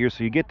throughout the year.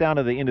 So you get down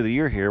to the end of the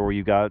year here where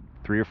you got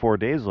 3 or 4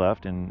 days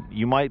left, and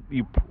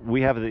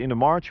we have at the end of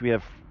March, we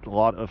have a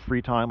lot of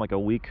free time, like a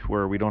week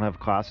where we don't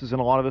have classes,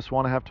 and a lot of us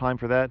want to have time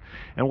for that,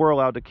 and we're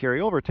allowed to carry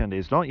over 10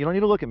 days. You don't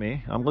need to look at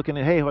me. I'm looking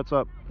at, hey, what's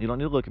up? You don't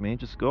need to look at me.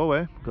 Just go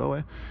away.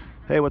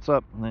 Hey, what's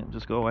up?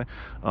 Just go away.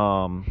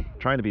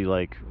 Trying to be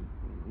like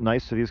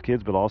nice to these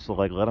kids, but also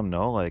like let them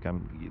know like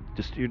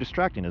you're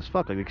distracting as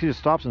fuck. Like the kid just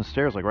stops and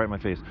stares like right in my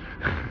face.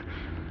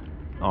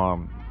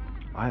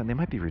 They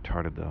might be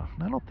retarded though.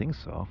 I don't think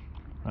so.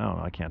 I don't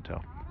know. I can't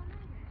tell.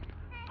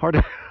 It's hard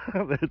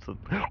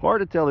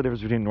to tell the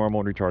difference between normal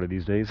and retarded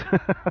these days.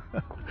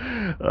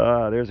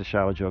 There's a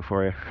shallow joke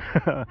for you.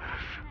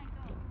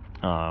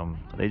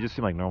 They just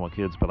seem like normal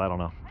kids, but I don't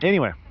know.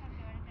 Anyway,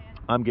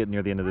 I'm getting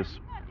near the end of this.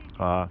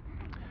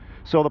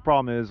 So the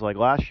problem is, like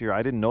last year,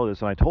 I didn't know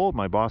this, and I told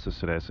my bosses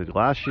today. I said,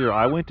 last year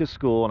I went to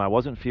school and I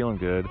wasn't feeling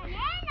good,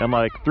 and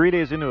like 3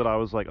 days into it, I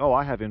was like, oh,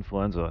 I have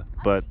influenza.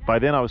 But by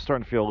then I was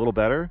starting to feel a little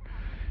better,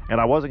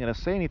 and I wasn't going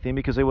to say anything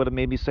because they would have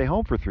made me stay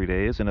home for 3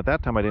 days, and at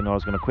that time I didn't know I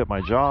was going to quit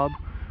my job.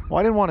 Well,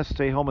 I didn't want to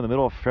stay home in the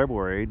middle of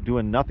February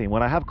doing nothing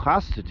when I have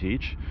classes to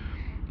teach.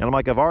 And I'm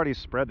like, I've already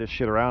spread this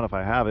shit around if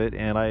I have it,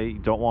 and I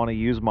don't want to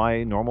use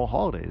my normal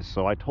holidays.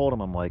 So I told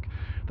him, I'm like,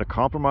 the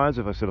compromise,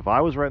 if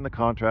I was writing the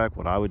contract,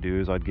 what I would do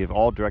is I'd give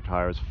all direct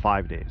hires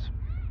 5 days,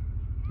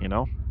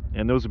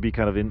 and those would be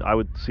kind of I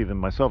would see them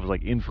myself as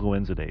like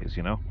influenza days,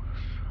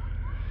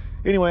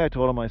 Anyway, I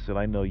told him, I said,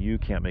 I know you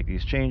can't make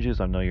these changes.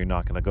 I know you're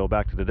not going to go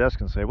back to the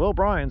desk and say, well,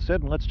 Brian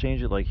said, and let's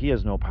change it. Like, he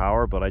has no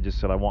power, but I just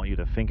said, I want you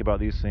to think about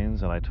these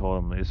things. And I told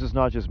him, this is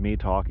not just me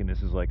talking.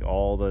 This is like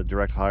all the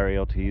direct hire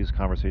ALTs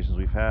conversations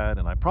we've had.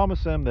 And I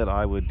promised them that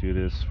I would do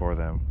this for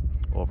them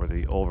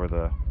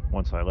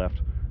once I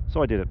left.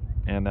 So I did it.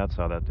 And that's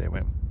how that day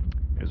went.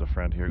 There's a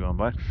friend here going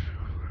by.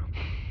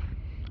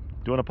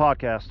 doing a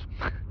podcast.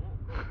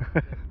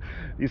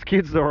 These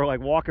kids that were like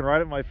walking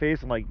right at my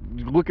face and like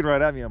looking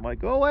right at me. I'm like,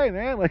 go away,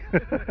 man. Like,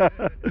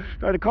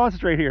 trying to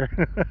concentrate here.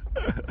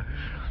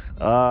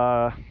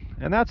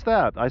 And that's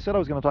that. I said I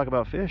was going to talk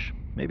about Phish.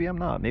 Maybe I'm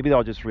not. Maybe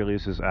I'll just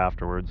release this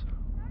afterwards.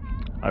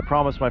 I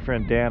promised my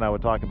friend Dan I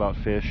would talk about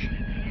Phish.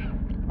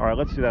 All right,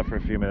 let's do that for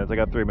a few minutes. I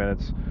got 3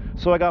 minutes.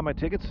 So I got my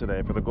tickets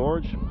today for the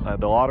Gorge,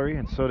 the lottery,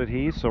 and so did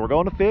he. So we're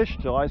going to Phish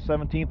July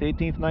 17th,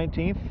 18th,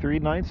 19th, 3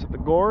 nights at the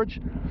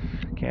Gorge.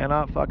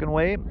 Cannot fucking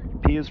wait.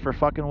 P is for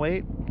fucking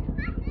wait.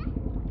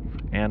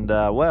 And,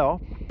 well,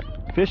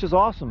 Phish is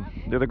awesome.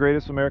 They're the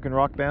greatest American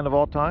rock band of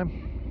all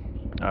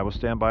time. I will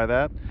stand by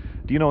that.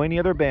 Do you know any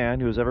other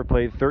band who has ever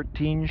played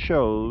 13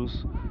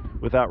 shows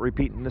without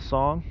repeating this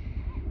song?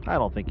 I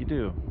don't think you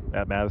do.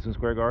 At Madison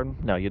Square Garden?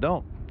 No, you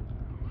don't.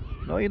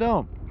 No, you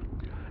don't.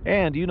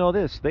 And you know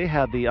this, they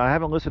had I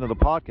haven't listened to the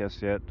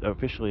podcast yet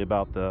officially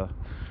about the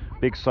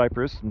Big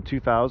Cypress in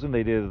 2000.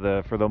 They did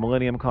for the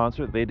Millennium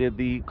concert, they did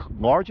the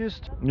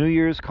largest New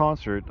Year's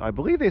concert, I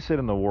believe they said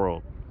in the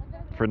world,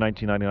 for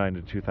 1999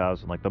 to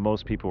 2000. Like the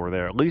most people were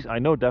there, at least I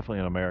know definitely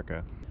in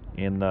America,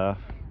 in the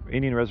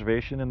Indian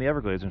Reservation in the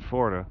Everglades in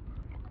Florida.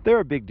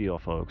 They're a big deal,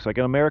 folks. Like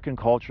in American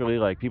culturally,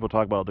 like people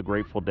talk about the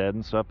Grateful Dead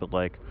and stuff, but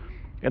like,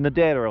 and the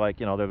Dead are like,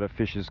 you know, they're the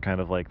Phish's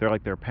kind of like, they're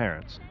like their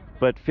parents.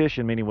 But Phish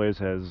in many ways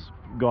has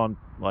gone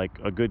like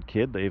a good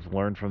kid. They've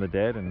learned from the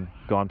Dead and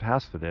gone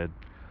past the Dead.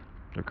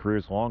 Their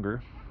career's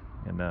longer,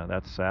 and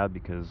that's sad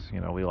because, you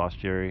know, we lost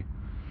Jerry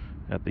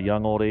at the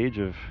young old age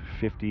of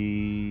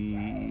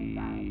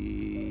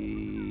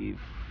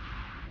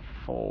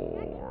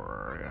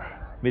 54,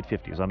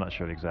 mid-50s. I'm not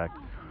sure the exact.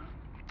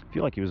 I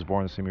feel like he was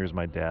born the same year as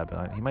my dad,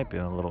 but he might be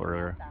a little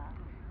earlier.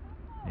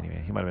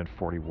 Anyway, he might have been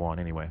 41.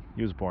 Anyway,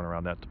 he was born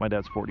around that. My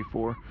dad's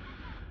 44.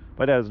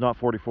 My dad is not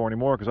 44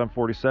 anymore because I'm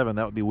 47.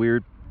 That would be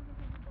weird.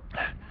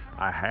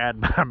 I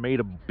made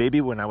a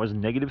baby when I was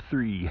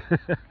 -3.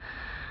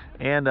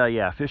 And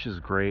yeah, Phish is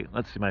great.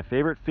 Let's see, my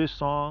favorite Phish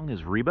song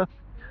is Reba.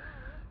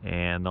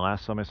 And the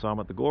last time I saw them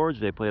at the Gorge,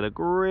 they played a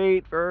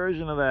great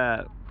version of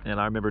that. And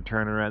I remember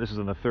turning around. This is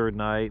on the third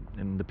night.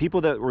 And the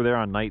people that were there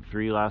on night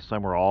 3 last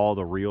time were all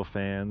the real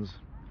fans.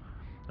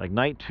 Like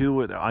night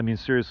 2, I mean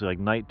seriously, like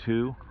night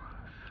 2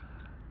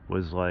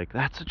 was like,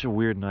 that's such a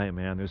weird night,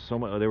 man.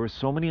 There were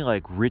so many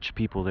like rich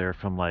people there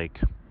from like,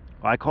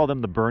 I call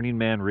them the Burning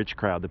Man rich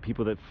crowd, the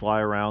people that fly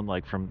around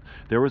like from,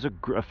 there was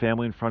a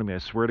family in front of me, I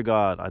swear to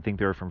God, I think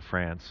they were from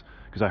France,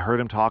 because I heard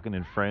them talking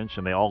in French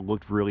and they all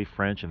looked really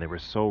French and they were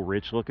so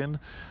rich looking.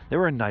 They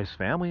were a nice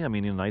family, I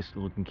mean, nice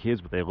looking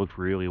kids, but they looked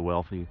really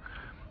wealthy.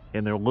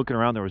 And they were looking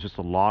around, there was just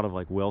a lot of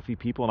like wealthy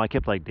people, and I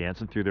kept like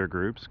dancing through their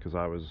groups because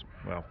I was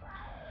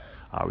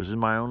in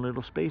my own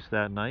little space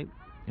that night.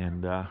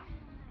 And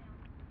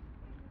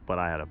but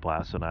I had a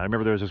blast tonight. I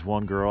remember there was this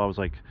one girl, I was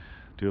like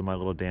doing my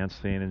little dance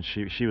thing, and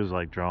she was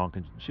like drunk,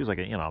 and she was like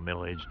a, you know,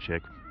 middle-aged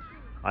chick.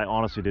 I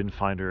honestly didn't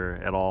find her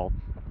at all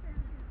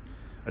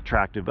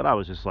attractive, but I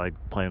was just like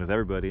playing with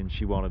everybody, and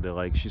she wanted to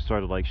like, she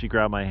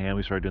grabbed my hand,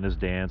 we started doing this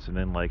dance, and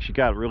then like she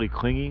got really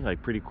clingy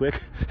like pretty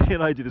quick,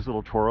 and I did this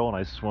little twirl and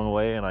I swung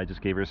away and I just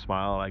gave her a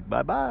smile like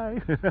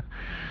bye-bye.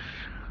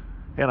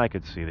 And I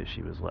could see that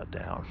she was let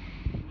down.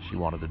 She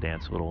wanted to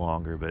dance a little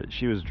longer, but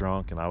she was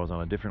drunk and I was on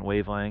a different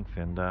wavelength,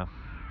 and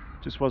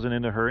just wasn't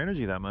into her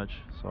energy that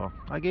much. So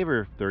I gave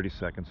her 30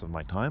 seconds of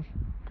my time.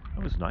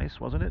 That was nice,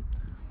 wasn't it?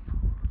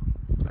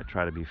 I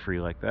try to be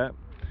free like that.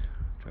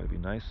 Try to be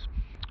nice.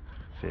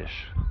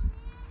 Phish.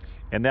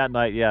 And that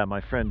night, yeah, my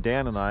friend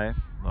Dan and I,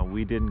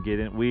 we didn't get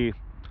in.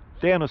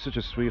 Dan was such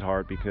a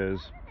sweetheart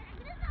because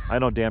I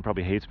know Dan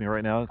probably hates me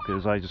right now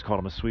because I just called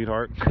him a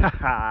sweetheart.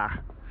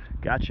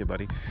 Gotcha,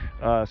 buddy.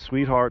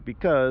 Sweetheart,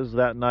 because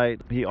that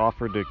night he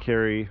offered to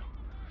carry.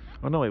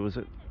 Oh no, wait, was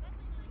it?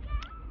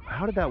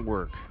 How did that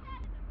work?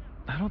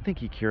 I don't think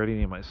he carried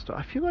any of my stuff.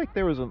 I feel like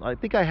I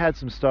think I had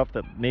some stuff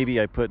that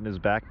maybe I put in his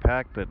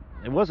backpack, but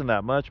it wasn't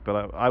that much.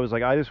 But I was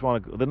like, I just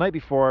want to. The night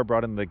before, I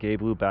brought in the gay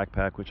blue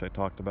backpack, which I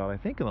talked about, I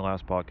think, in the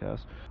last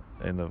podcast,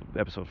 in the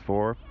episode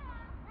 4.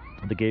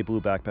 The gay blue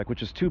backpack,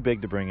 which is too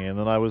big to bring in.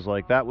 And I was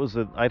like,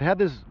 I'd had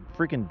this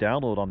freaking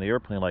download on the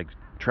airplane, like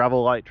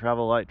travel light,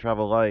 travel light,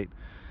 travel light.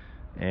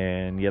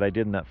 And yet I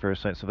didn't that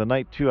first night. So the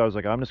night 2, I was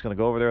like, I'm just going to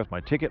go over there with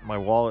my ticket, my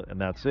wallet,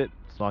 and that's it.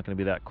 It's not going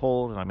to be that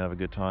cold, and I'm going to have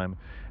a good time.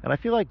 And I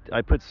feel like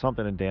I put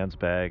something in Dan's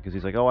bag, because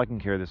he's like, oh, I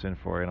can carry this in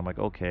for you. And I'm like,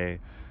 okay.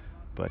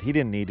 But he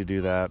didn't need to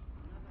do that.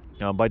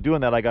 By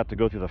doing that, I got to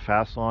go through the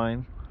fast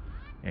line.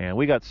 And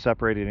we got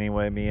separated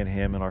anyway, me and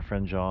him and our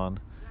friend John.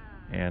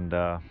 And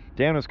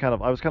Dan was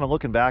I was kind of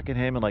looking back at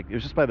him, and like, it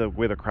was just by the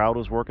way the crowd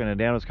was working. And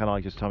Dan was kind of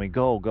like just telling me,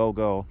 go, go,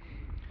 go.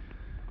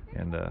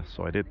 And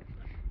so I did.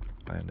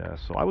 And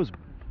so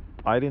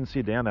I didn't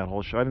see Dan that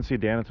whole show. I didn't see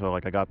Dan until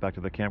like I got back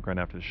to the campground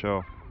after the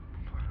show.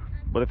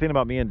 But the thing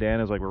about me and Dan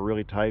is like we're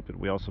really tight, but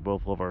we also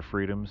both love our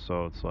freedom.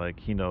 So it's like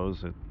he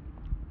knows that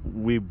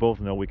we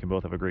both know we can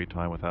both have a great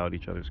time without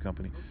each other's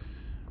company.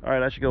 All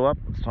right, I should go up.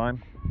 It's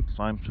time. It's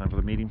time for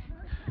the meeting.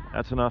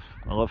 That's enough.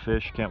 I love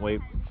Phish. Can't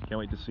wait. Can't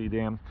wait to see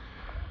Dan.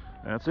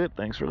 That's it.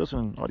 Thanks for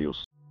listening.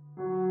 Adios.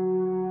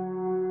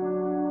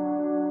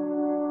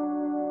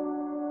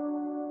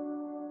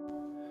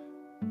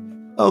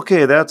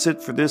 Okay, that's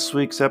it for this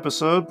week's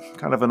episode.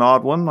 Kind of an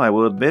odd one, I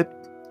will admit.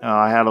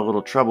 I had a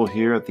little trouble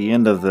here at the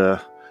end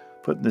of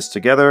putting this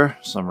together,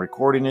 some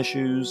recording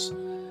issues,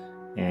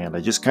 and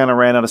I just kind of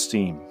ran out of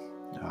steam.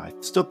 I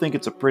still think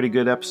it's a pretty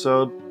good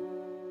episode.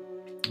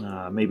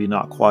 Maybe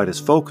not quite as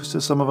focused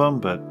as some of them,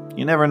 but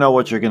you never know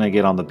what you're going to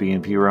get on the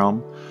B&P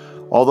realm.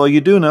 Although you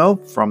do know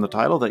from the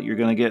title that you're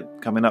going to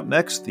get coming up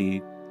next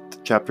the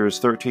chapters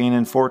 13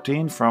 and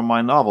 14 from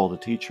my novel, The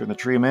Teacher and the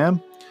Tree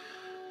Man.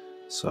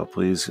 So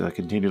please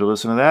continue to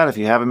listen to that. If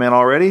you haven't been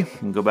already, you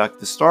can go back to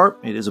the start.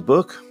 It is a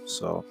book,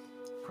 so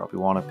probably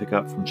want to pick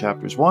up from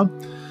chapters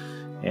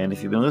 1. And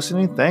if you've been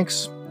listening,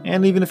 thanks.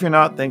 And even if you're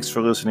not, thanks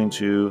for listening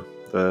to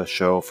the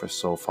show for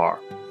so far.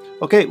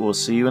 Okay, we'll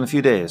see you in a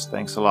few days.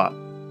 Thanks a lot.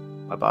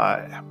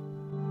 Bye-bye.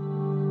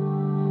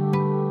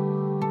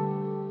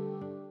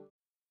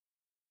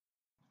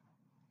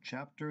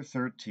 Chapter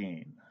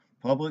 13.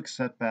 Public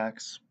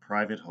Setbacks,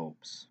 Private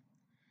Hopes.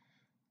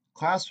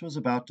 Class was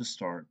about to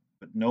start,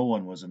 but no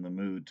one was in the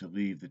mood to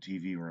leave the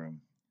TV room.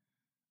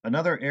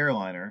 Another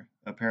airliner,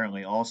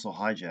 apparently also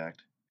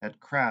hijacked, had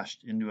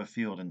crashed into a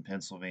field in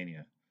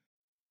Pennsylvania.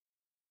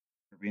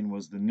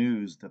 Was the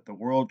news that the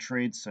World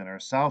Trade Center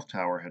South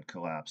Tower had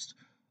collapsed,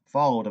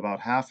 followed about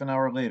half an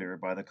hour later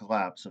by the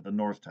collapse of the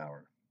North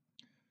Tower.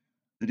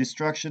 The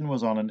destruction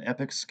was on an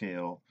epic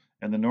scale,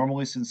 and the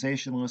normally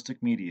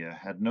sensationalistic media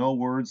had no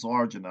words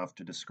large enough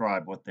to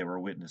describe what they were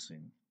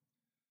witnessing.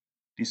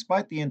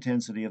 Despite the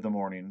intensity of the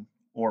morning,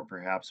 or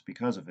perhaps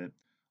because of it,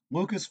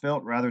 Lucas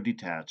felt rather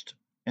detached,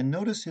 and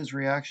noticed his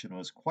reaction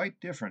was quite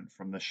different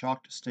from the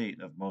shocked state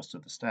of most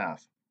of the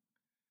staff.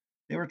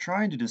 They were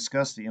trying to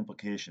discuss the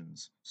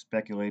implications,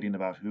 speculating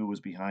about who was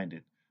behind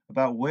it,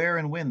 about where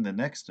and when the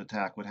next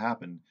attack would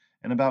happen,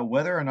 and about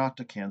whether or not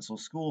to cancel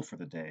school for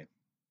the day.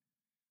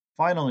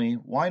 Finally,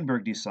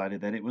 Weinberg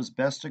decided that it was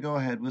best to go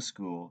ahead with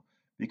school,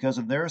 because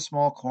in their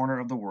small corner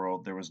of the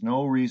world there was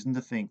no reason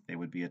to think they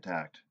would be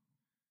attacked.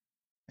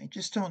 "I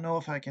just don't know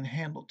if I can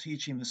handle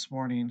teaching this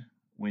morning,"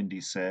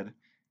 Wendy said,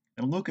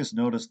 and Lucas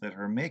noticed that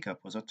her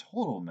makeup was a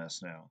total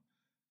mess now.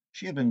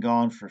 She had been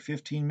gone for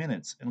 15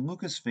 minutes, and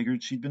Lucas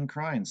figured she'd been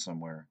crying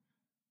somewhere.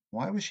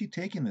 Why was she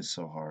taking this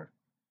so hard?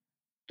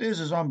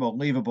 "This is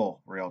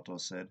unbelievable," Rialto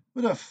said.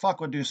 "Who the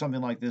fuck would do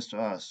something like this to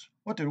us?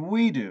 What did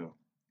we do?"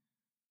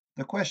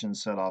 The question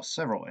set off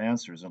several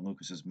answers in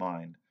Lucas's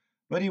mind,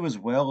 but he was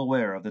well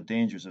aware of the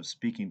dangers of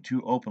speaking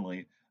too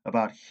openly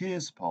about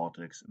his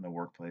politics in the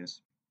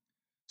workplace.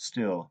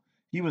 Still,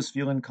 he was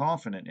feeling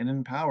confident and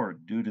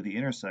empowered due to the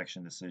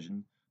intersection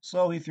decision,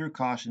 so he threw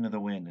caution to the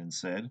wind and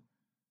said,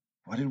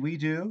 "What did we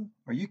do?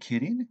 Are you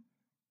kidding?"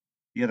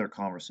 The other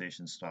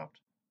conversation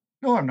stopped.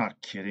 "No, I'm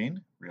not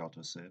kidding,"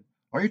 Rialto said.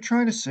 "Are you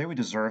trying to say we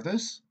deserve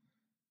this?"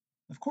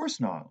 "Of course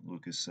not,"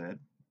 Lucas said,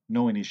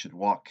 knowing he should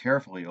walk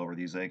carefully over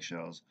these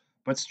eggshells,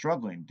 but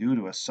struggling due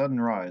to a sudden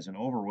rise in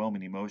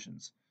overwhelming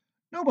emotions.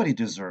 "Nobody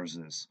deserves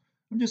this.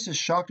 I'm just as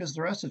shocked as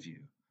the rest of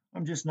you.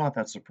 I'm just not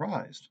that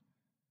surprised."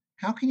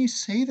 "How can you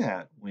say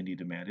that?" Wendy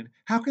demanded.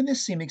 "How can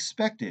this seem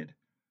expected?"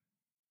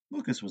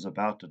 Lucas was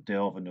about to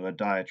delve into a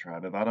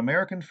diatribe about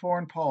American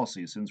foreign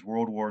policy since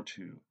World War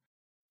II.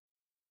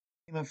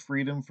 Of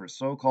freedom for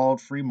so-called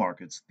free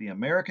markets, the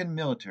American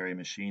military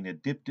machine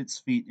had dipped its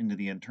feet into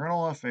the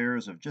internal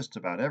affairs of just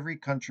about every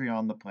country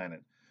on the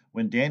planet,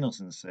 when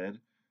Danielson said,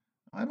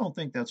 "I don't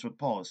think that's what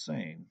Paul is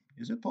saying.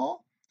 Is it,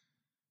 Paul?"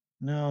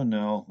 "No,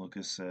 no,"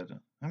 Lucas said.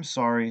 "I'm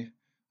sorry.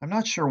 I'm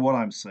not sure what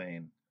I'm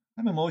saying.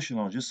 I'm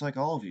emotional just like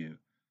all of you.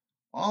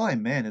 All I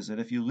meant is that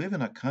if you live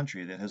in a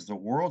country that has the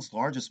world's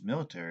largest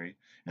military,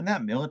 and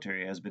that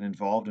military has been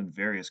involved in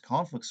various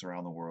conflicts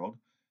around the world,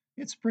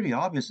 it's pretty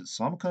obvious that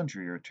some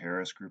country or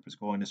terrorist group is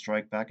going to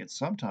strike back at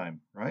some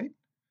time, right?"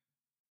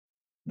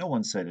 No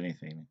one said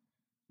anything.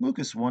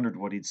 Lucas wondered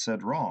what he'd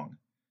said wrong.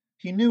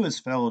 He knew his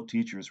fellow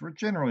teachers were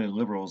generally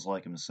liberals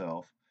like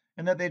himself,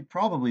 and that they'd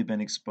probably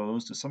been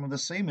exposed to some of the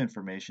same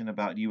information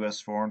about U.S.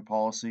 foreign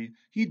policy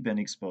he'd been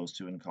exposed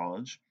to in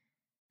college.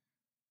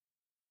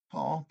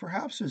 "Paul,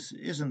 perhaps this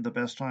isn't the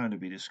best time to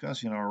be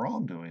discussing our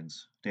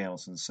wrongdoings,"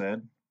 Danielson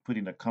said,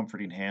 putting a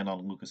comforting hand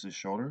on Lucas's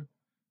shoulder.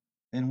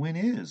 "Then when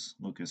is?"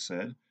 Lucas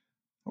said.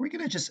 "Are we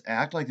going to just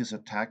act like this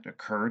attack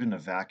occurred in a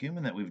vacuum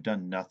and that we've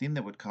done nothing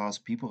that would cause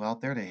people out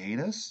there to hate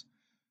us?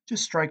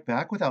 Just strike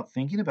back without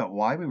thinking about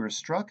why we were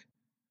struck?"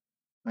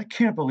 "I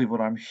can't believe what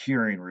I'm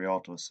hearing,"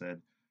 Rialto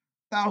said.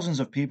 "Thousands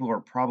of people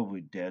are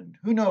probably dead.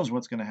 Who knows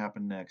what's going to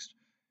happen next?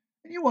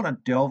 And you want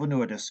to delve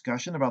into a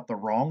discussion about the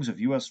wrongs of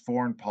U.S.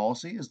 foreign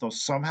policy as though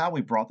somehow we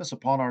brought this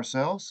upon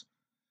ourselves?"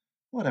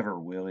 "Whatever,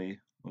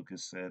 Willie,"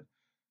 Lucas said.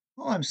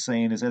 "All I'm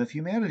saying is that if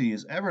humanity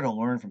is ever to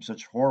learn from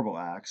such horrible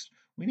acts,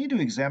 we need to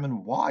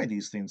examine why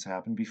these things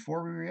happen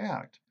before we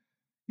react.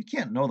 You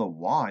can't know the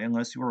why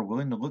unless you are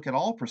willing to look at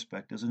all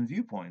perspectives and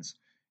viewpoints,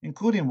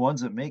 including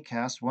ones that may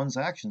cast one's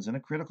actions in a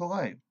critical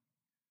light."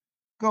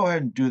 "Go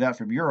ahead and do that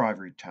from your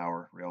ivory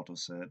tower," Rialto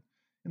said.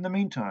 "In the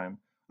meantime,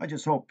 I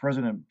just hope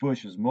President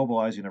Bush is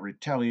mobilizing a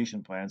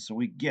retaliation plan so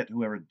we get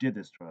whoever did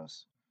this to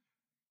us."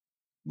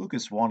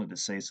 Lucas wanted to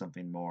say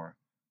something more,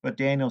 but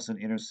Danielson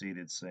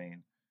interceded,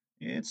 saying,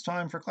 It's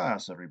time for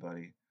class,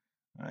 everybody.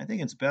 I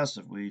think it's best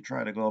if we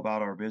try to go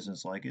about our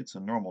business like it's a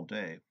normal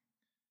day.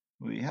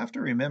 We have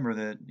to remember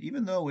that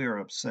even though we are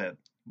upset,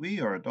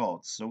 we are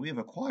adults, so we have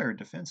acquired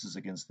defenses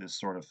against this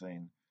sort of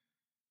thing.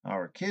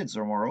 Our kids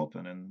are more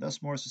open and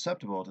thus more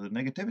susceptible to the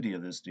negativity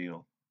of this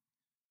deal.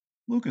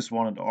 Lucas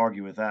wanted to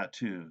argue with that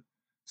too,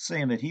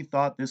 saying that he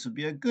thought this would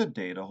be a good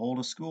day to hold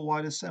a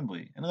school-wide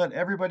assembly and let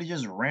everybody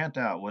just rant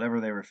out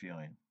whatever they were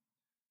feeling.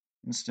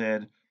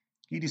 Instead,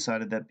 he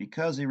decided that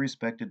because he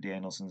respected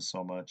Danielson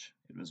so much,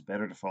 it was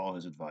better to follow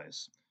his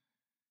advice.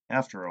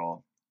 After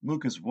all,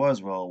 Lucas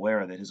was well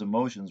aware that his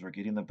emotions were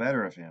getting the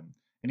better of him,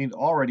 and he'd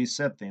already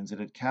said things that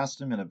had cast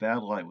him in a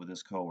bad light with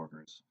his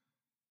coworkers.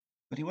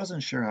 But he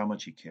wasn't sure how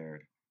much he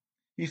cared.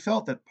 He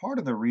felt that part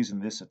of the reason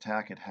this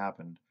attack had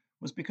happened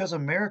was because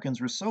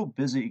Americans were so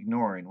busy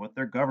ignoring what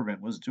their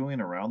government was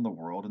doing around the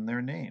world in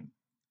their name.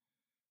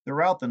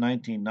 Throughout the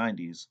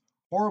 1990s,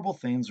 horrible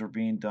things were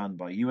being done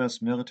by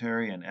U.S.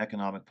 military and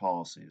economic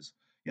policies,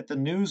 yet the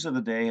news of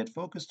the day had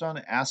focused on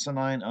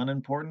asinine,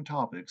 unimportant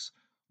topics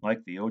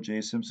like the O.J.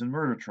 Simpson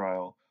murder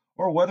trial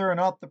or whether or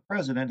not the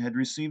president had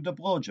received a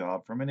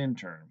blowjob from an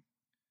intern.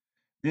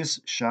 This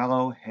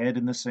shallow, head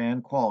in the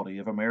sand quality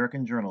of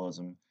American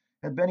journalism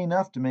had been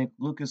enough to make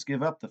Lucas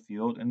give up the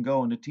field and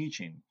go into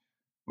teaching,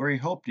 where he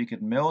hoped he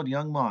could meld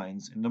young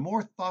minds into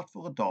more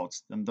thoughtful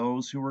adults than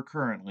those who were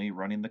currently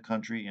running the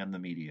country and the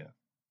media.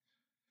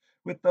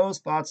 With those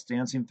thoughts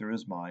dancing through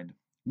his mind,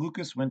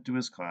 Lucas went to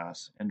his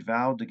class and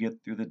vowed to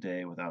get through the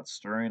day without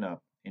stirring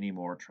up any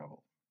more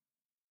trouble.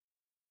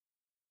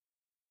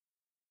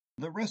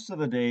 The rest of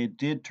the day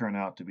did turn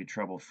out to be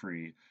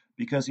trouble-free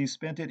because he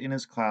spent it in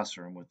his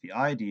classroom with the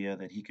idea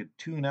that he could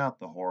tune out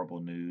the horrible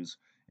news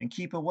and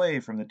keep away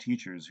from the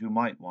teachers who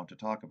might want to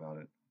talk about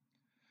it.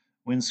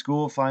 When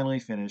school finally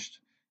finished,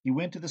 he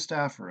went to the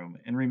staff room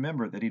and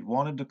remembered that he'd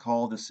wanted to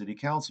call the city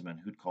councilman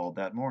who'd called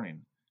that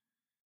morning.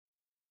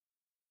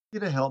 "You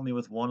to help me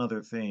with one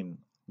other thing,"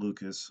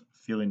 Lucas,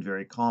 feeling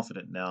very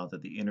confident now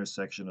that the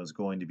intersection was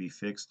going to be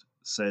fixed,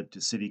 said to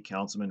City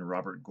Councilman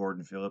Robert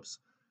Gordon Phillips.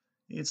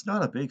 "It's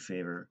not a big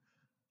favor.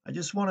 I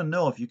just want to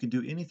know if you can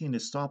do anything to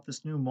stop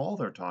this new mall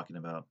they're talking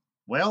about."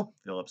 "Well,"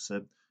 Phillips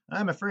said,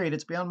 "I'm afraid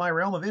it's beyond my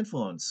realm of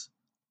influence."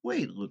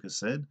 "Wait," Lucas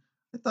said.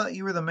 "I thought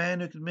you were the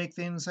man who could make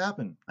things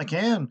happen." "I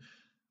can."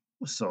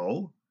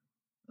 "So?"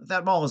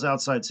 "That mall is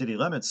outside city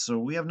limits, so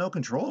we have no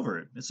control over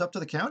it. It's up to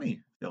the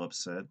county," Phillips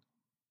said.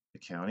 "The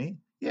county?"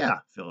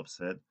 "Yeah," Phillips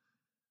said.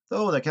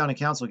 "Though the county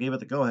council gave it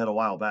the go-ahead a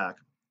while back.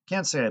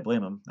 Can't say I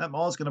blame them. That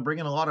mall is going to bring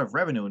in a lot of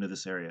revenue into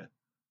this area."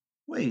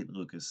 "Wait,"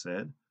 Lucas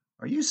said.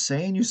 "Are you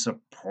saying you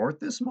support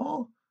this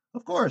mall?"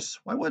 "Of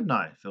course. Why wouldn't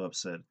I?"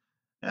 Phillips said.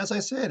 "As I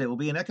said, it will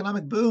be an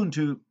economic boon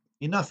to—"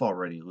 "Enough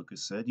already,"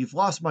 Lucas said. "You've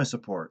lost my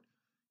support."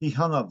 He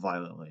hung up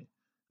violently.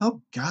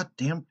 "How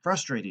goddamn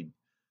frustrating.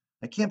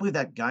 I can't believe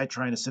that guy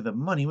trying to say the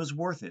money was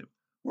worth it.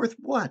 Worth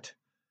what?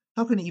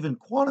 How can he even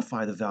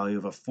quantify the value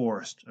of a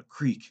forest, a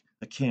creek,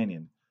 a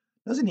canyon?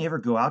 Doesn't he ever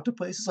go out to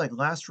places like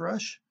Last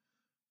Rush?"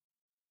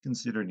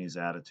 Considering his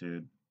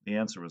attitude, the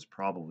answer was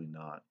probably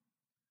not.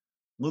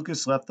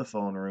 Lucas left the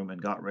phone room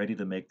and got ready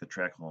to make the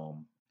trek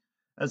home.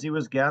 As he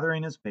was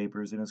gathering his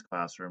papers in his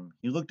classroom,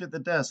 he looked at the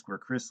desk where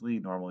Chris Lee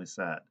normally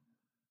sat.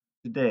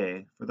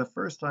 Today, for the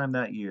first time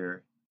that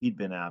year, he'd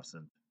been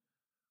absent.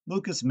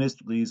 Lucas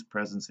missed Lee's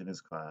presence in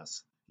his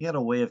class. He had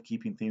a way of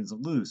keeping things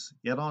loose,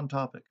 yet on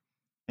topic,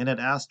 and had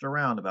asked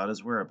around about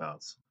his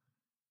whereabouts.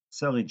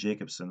 Sally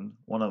Jacobson,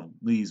 one of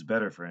Lee's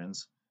better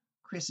friends,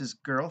 Chris's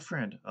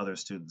girlfriend, other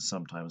students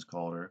sometimes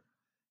called her,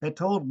 had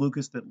told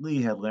Lucas that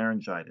Lee had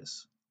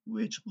laryngitis,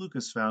 which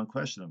Lucas found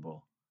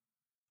questionable.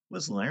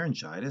 Was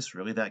laryngitis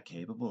really that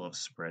capable of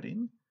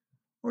spreading?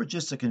 Or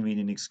just a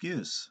convenient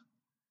excuse?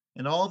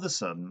 And all of a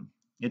sudden,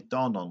 it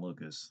dawned on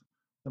Lucas.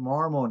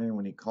 Tomorrow morning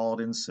when he called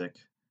in sick,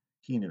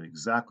 he knew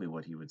exactly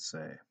what he would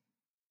say.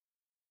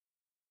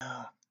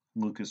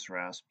 Lucas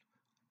rasped.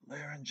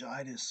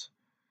 "Laryngitis."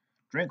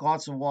 "Drink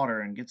lots of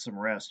water and get some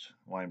rest,"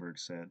 Weinberg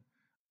said.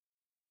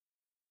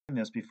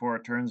 "This before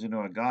it turns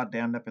into a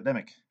goddamn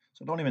epidemic,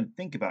 so don't even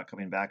think about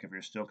coming back if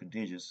you're still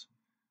contagious."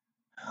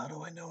 "How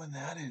do I know when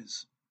that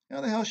is?" "How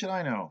the hell should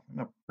I know? I'm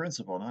a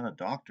principal, not a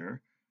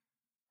doctor."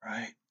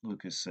 "Right,"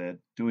 Lucas said,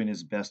 doing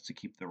his best to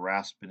keep the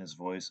rasp in his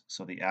voice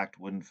so the act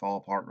wouldn't fall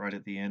apart right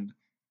at the end.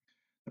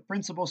 The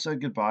principal said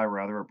goodbye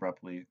rather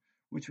abruptly,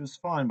 which was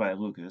fine by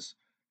Lucas,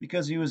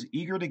 because he was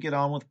eager to get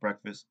on with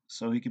breakfast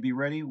so he could be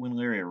ready when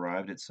Larry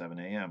arrived at 7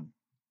 a.m.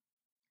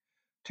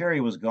 Terry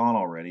was gone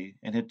already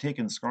and had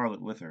taken Scarlett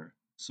with her,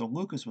 so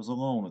Lucas was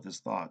alone with his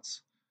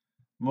thoughts.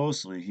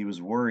 Mostly he was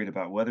worried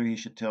about whether he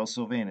should tell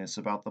Sylvanus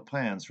about the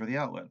plans for the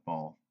outlet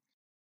mall.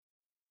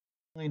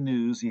 Only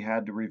news he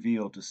had to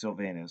reveal to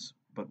Sylvanus,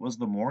 but was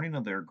the morning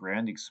of their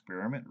grand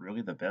experiment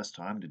really the best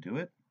time to do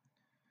it?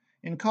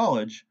 In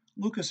college,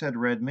 Lucas had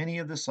read many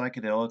of the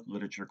psychedelic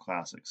literature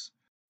classics.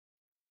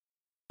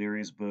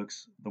 Leary's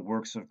books, the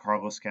works of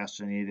Carlos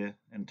Castaneda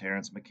and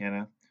Terence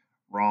McKenna,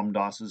 Ram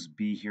Dass's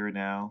Be Here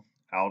Now,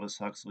 Aldous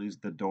Huxley's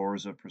The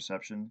Doors of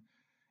Perception,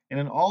 and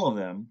in all of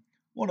them,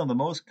 One of the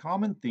most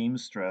common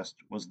themes stressed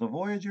was the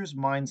voyager's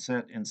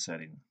mindset and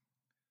setting.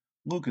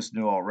 Lucas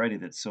knew already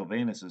that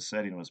Sylvanus'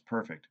 setting was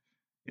perfect.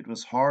 It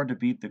was hard to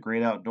beat the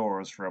great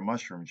outdoors for a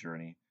mushroom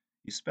journey,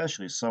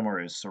 especially somewhere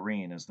as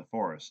serene as the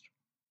forest.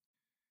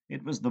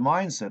 It was the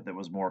mindset that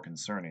was more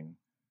concerning.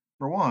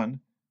 For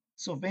one,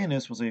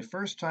 Sylvanus was a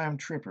first-time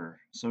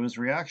tripper, so his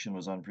reaction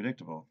was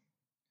unpredictable.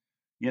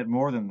 Yet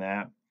more than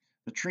that,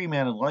 the tree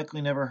man had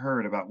likely never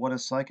heard about what a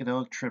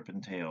psychedelic trip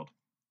entailed.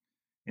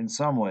 In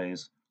some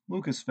ways,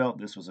 Lucas felt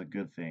this was a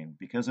good thing,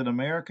 because in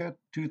America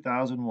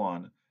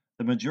 2001,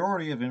 the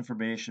majority of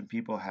information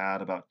people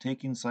had about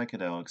taking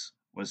psychedelics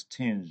was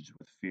tinged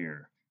with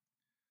fear.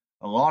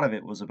 A lot of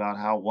it was about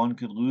how one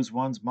could lose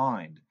one's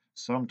mind,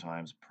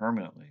 sometimes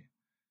permanently.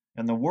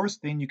 And the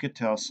worst thing you could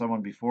tell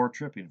someone before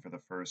tripping for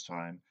the first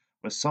time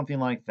was something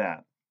like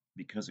that,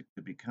 because it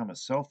could become a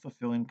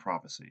self-fulfilling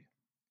prophecy.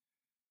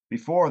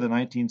 Before the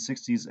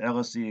 1960s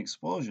LSD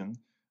explosion,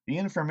 the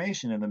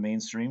information in the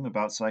mainstream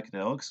about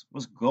psychedelics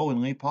was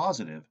glowingly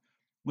positive,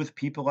 with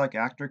people like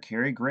actor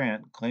Cary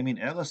Grant claiming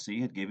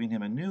LSD had given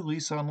him a new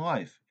lease on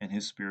life and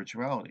his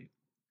spirituality.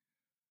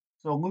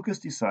 So Lucas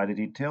decided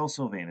he'd tell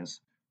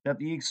Sylvanus that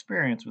the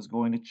experience was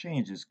going to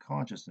change his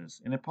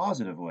consciousness in a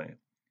positive way,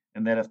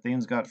 and that if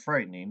things got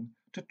frightening,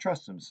 to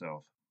trust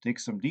himself, take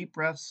some deep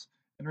breaths,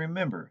 and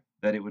remember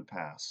that it would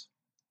pass.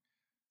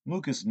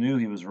 Lucas knew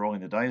he was rolling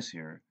the dice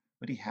here,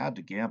 but he had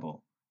to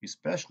gamble,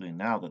 especially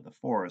now that the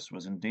forest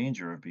was in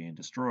danger of being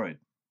destroyed.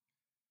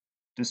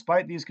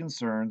 Despite these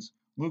concerns,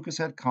 Lucas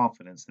had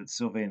confidence that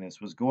Sylvanus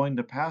was going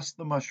to pass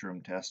the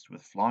mushroom test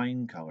with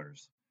flying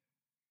colors.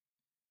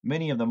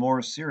 Many of the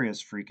more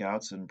serious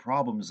freakouts and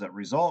problems that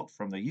result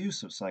from the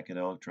use of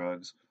psychedelic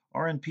drugs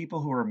are in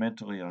people who are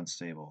mentally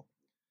unstable.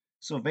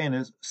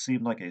 Sylvanus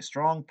seemed like a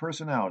strong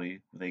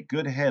personality with a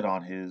good head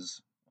on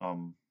his,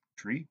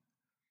 tree.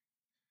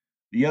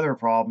 The other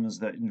problems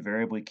that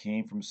invariably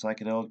came from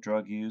psychedelic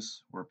drug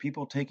use were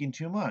people taking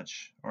too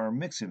much or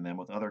mixing them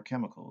with other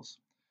chemicals.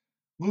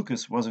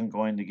 Lucas wasn't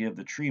going to give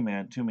the tree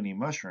man too many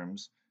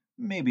mushrooms,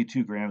 maybe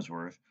 2 grams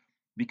worth,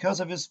 because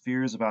of his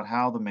fears about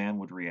how the man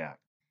would react,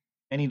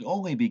 and he'd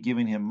only be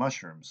giving him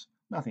mushrooms,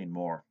 nothing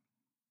more.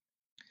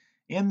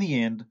 In the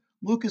end,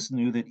 Lucas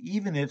knew that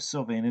even if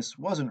Sylvanus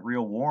wasn't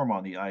real warm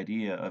on the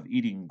idea of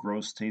eating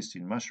gross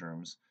tasting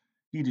mushrooms,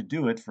 he'd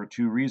do it for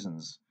 2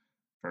 reasons.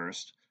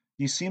 First,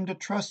 he seemed to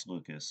trust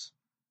Lucas,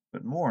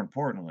 but more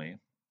importantly,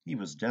 he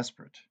was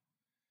desperate.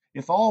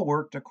 If all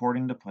worked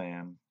according to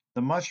plan,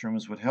 the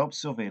mushrooms would help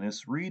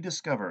Sylvanus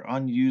rediscover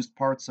unused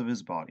parts of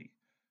his body,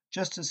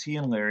 just as he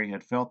and Larry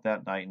had felt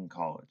that night in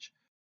college.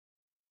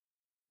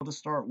 To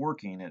start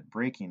working at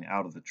breaking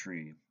out of the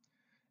tree.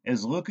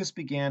 As Lucas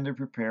began to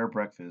prepare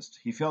breakfast,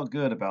 he felt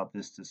good about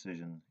this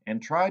decision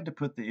and tried to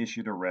put the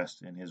issue to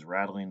rest in his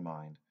rattling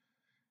mind.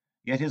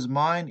 Yet his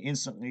mind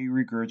instantly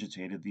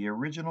regurgitated the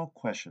original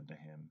question to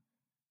him.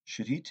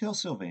 Should he tell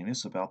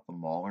Sylvanus about the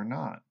mall or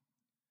not?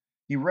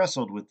 He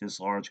wrestled with this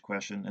large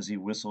question as he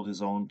whistled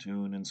his own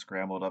tune and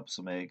scrambled up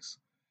some eggs.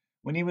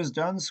 When he was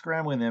done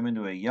scrambling them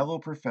into a yellow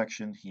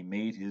perfection, he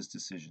made his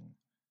decision.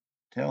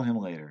 Tell him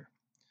later.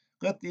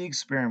 Let the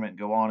experiment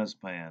go on as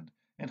planned,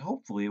 and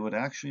hopefully it would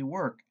actually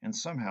work and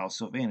somehow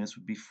Sylvanus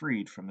would be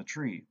freed from the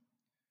tree.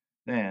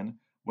 Then,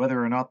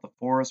 whether or not the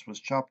forest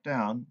was chopped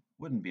down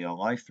wouldn't be a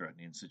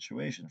life-threatening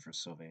situation for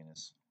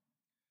Sylvanus.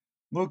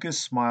 Lucas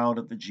smiled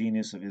at the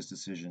genius of his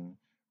decision,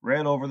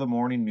 read over the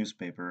morning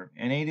newspaper,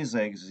 and ate his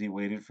eggs as he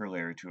waited for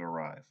Larry to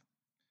arrive.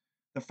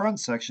 The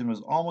front section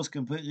was almost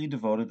completely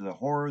devoted to the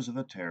horrors of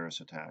the terrorist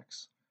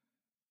attacks.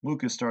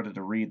 Lucas started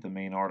to read the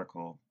main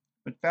article,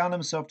 but found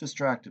himself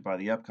distracted by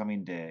the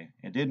upcoming day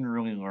and didn't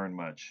really learn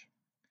much.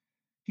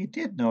 He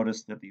did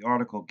notice that the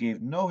article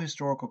gave no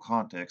historical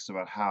context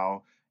about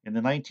how, in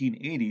the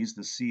 1980s,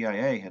 the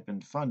CIA had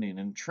been funding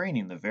and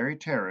training the very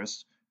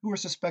terrorists who were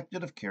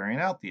suspected of carrying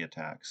out the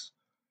attacks.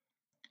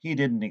 He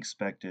didn't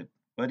expect it,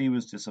 but he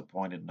was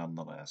disappointed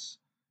nonetheless.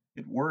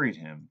 It worried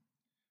him.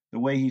 The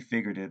way he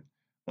figured it,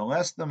 the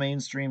less the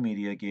mainstream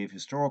media gave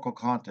historical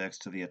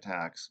context to the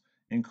attacks,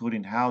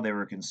 including how they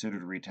were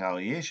considered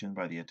retaliation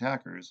by the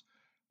attackers,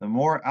 the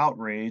more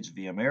outraged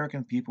the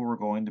American people were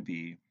going to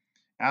be,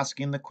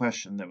 asking the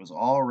question that was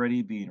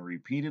already being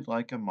repeated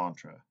like a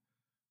mantra.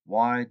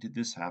 Why did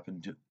this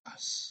happen to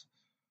us?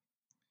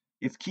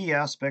 If key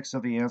aspects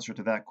of the answer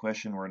to that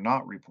question were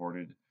not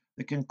reported,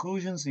 the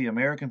conclusions the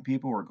American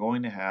people were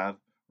going to have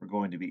were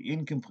going to be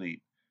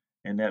incomplete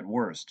and, at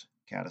worst,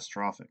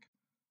 catastrophic.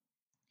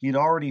 He'd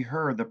already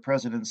heard the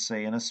president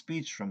say in a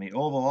speech from the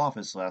Oval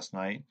Office last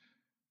night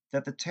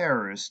that the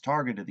terrorists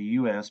targeted the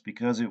U.S.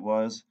 because it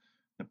was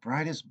the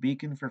brightest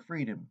beacon for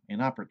freedom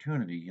and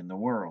opportunity in the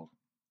world.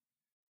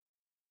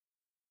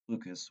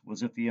 Lucas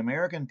was if the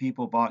American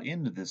people bought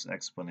into this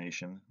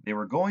explanation, they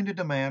were going to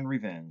demand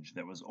revenge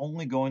that was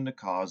only going to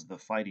cause the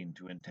fighting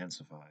to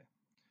intensify.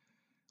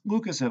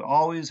 Lucas had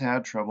always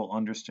had trouble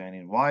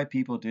understanding why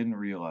people didn't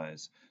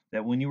realize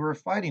that when you were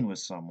fighting with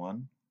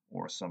someone,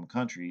 or some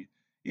country,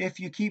 if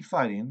you keep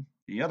fighting,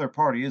 the other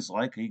party is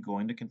likely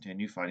going to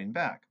continue fighting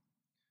back.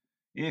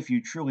 If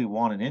you truly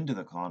want an end to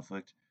the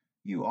conflict,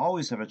 you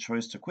always have a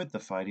choice to quit the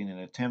fighting and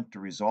attempt to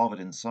resolve it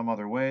in some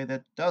other way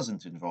that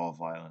doesn't involve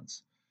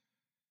violence.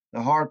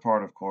 The hard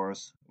part, of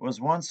course,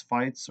 was once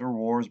fights or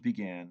wars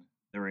began,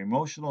 their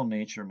emotional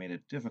nature made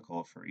it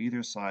difficult for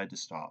either side to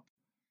stop.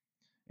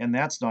 And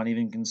that's not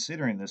even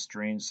considering the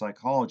strange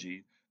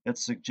psychology that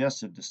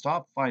suggested to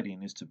stop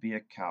fighting is to be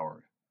a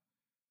coward.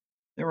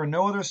 There were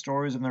no other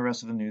stories in the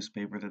rest of the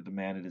newspaper that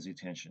demanded his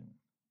attention.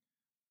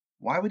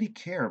 Why would he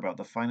care about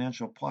the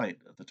financial plight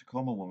of the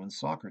Tacoma women's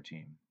soccer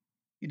team?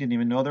 He didn't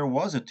even know there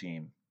was a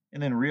team,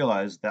 and then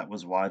realized that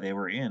was why they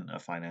were in a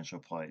financial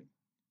plight.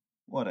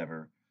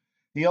 Whatever.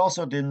 He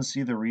also didn't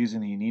see the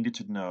reason he needed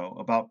to know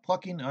about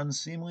plucking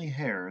unseemly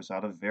hairs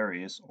out of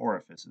various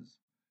orifices.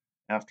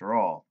 After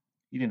all,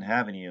 he didn't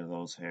have any of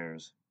those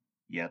hairs.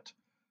 Yet.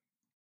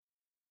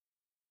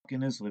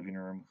 In his living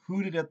room,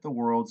 hooted at the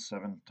world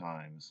 7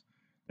 times.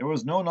 There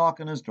was no knock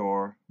on his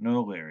door,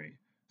 no Larry.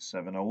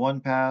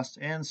 7:01 passed,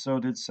 and so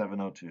did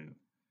 7:02.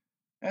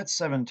 At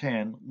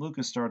 7:10,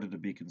 Lucas started to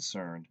be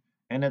concerned,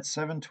 and at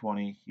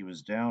 7:20 he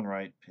was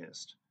downright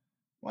pissed.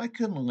 Why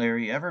couldn't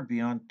Larry ever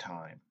be on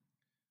time?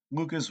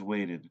 Lucas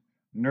waited,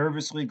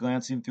 nervously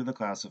glancing through the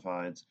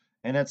classifieds,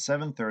 and at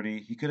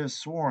 7:30 he could have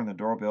sworn the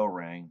doorbell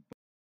rang,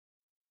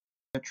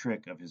 but a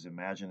trick of his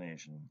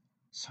imagination.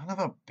 Son of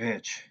a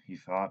bitch, he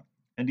thought,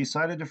 and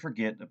decided to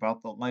forget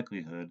about the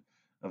likelihood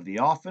of the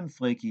often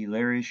flaky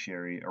Larry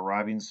Sherry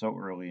arriving so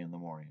early in the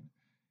morning.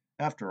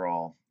 After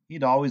all,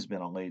 he'd always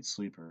been a late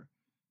sleeper.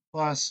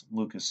 Plus,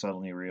 Lucas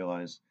suddenly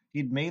realized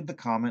he'd made the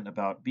comment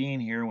about being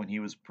here when he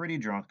was pretty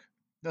drunk,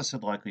 thus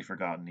had likely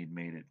forgotten he'd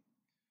made it.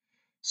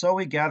 So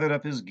he gathered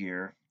up his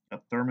gear, a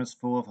thermos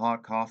full of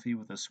hot coffee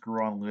with a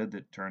screw-on lid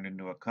that turned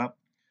into a cup,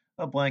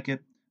 a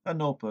blanket, a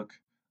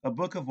notebook, a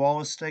book of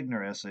Wallace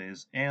Stegner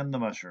essays, and the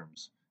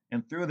mushrooms,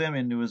 and threw them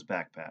into his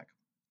backpack.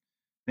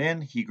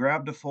 Then he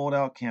grabbed a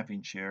fold-out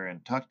camping chair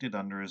and tucked it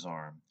under his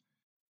arm.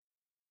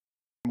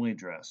 Warmly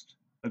dressed,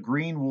 a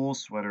green wool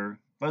sweater,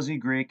 fuzzy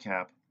gray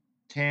cap,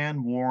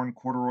 tan, worn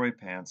corduroy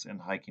pants,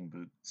 and hiking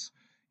boots.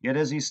 Yet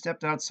as he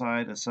stepped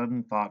outside, a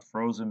sudden thought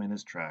froze him in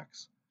his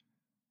tracks.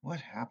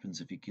 What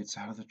happens if he gets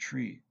out of the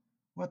tree?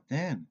 What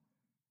then?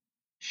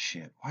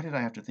 Shit, why did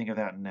I have to think of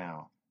that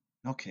now?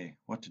 Okay,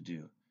 what to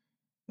do?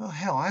 Well,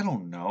 hell, I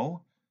don't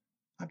know.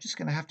 I'm just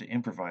going to have to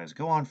improvise,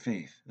 go on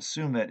faith,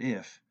 assume that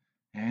if,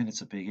 and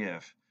it's a big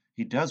if,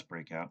 he does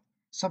break out,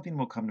 something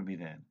will come to me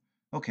then.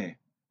 Okay,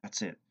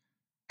 that's it.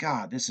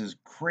 God, this is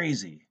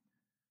crazy.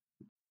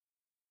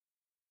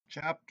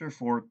 Chapter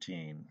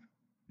 14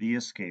 The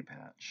Escape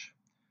Hatch.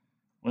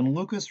 When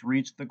Lucas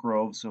reached the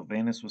grove,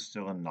 Sylvanus was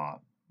still in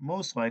naught,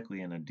 most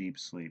likely in a deep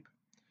sleep.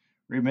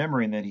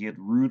 Remembering that he had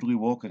rudely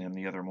woken him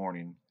the other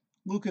morning,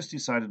 Lucas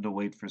decided to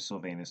wait for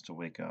Sylvanus to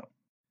wake up.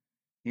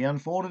 He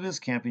unfolded his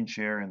camping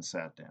chair and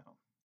sat down.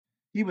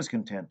 He was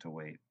content to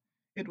wait.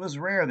 It was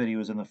rare that he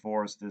was in the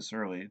forest this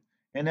early,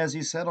 and as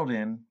he settled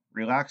in,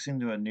 relaxing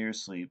to a near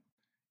sleep,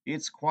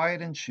 its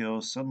quiet and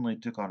chill suddenly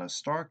took on a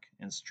stark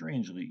and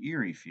strangely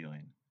eerie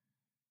feeling.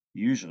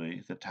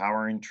 Usually, the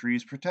towering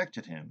trees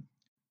protected him.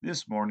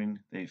 This morning,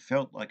 they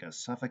felt like a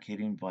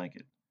suffocating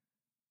blanket.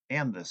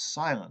 And the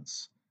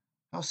silence!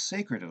 How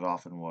sacred it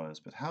often was,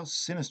 but how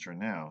sinister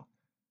now,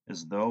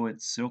 as though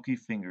its silky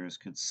fingers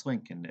could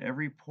slink into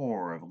every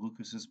pore of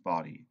Lucas's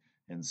body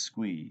and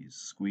squeeze,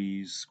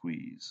 squeeze,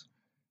 squeeze.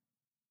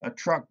 A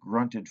truck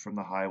grunted from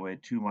the highway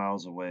 2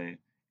 miles away,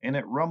 and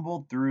it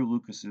rumbled through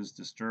Lucas's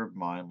disturbed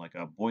mind like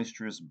a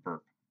boisterous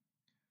burp.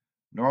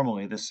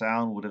 Normally the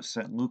sound would have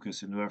sent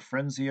Lucas into a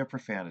frenzy of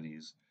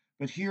profanities,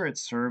 but here it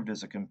served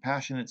as a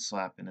compassionate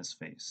slap in his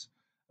face,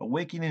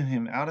 awakening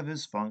him out of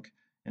his funk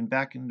and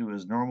back into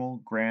his normal,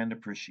 grand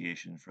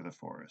appreciation for the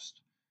forest.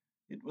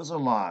 It was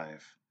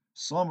alive,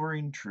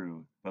 slumbering,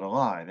 true, but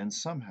alive, and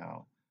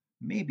somehow,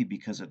 maybe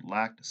because it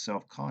lacked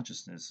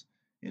self-consciousness,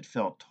 it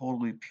felt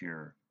totally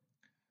pure.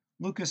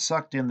 Lucas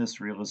sucked in this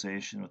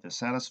realization with a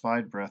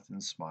satisfied breath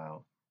and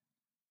smiled.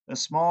 A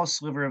small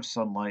sliver of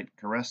sunlight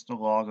caressed a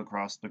log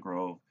across the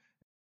grove.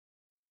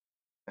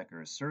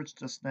 Peckers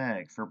searched a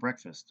snag for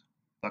breakfast.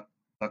 Thuck,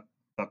 thuck,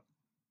 thuck.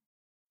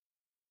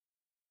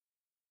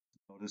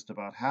 Noticed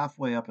about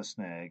halfway up a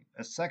snag,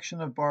 a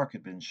section of bark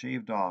had been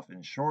shaved off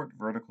in short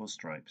vertical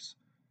stripes.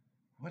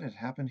 What had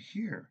happened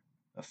here?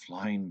 A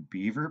flying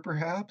beaver,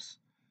 perhaps?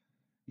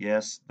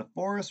 Yes, the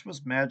forest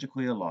was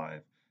magically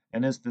alive,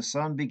 and as the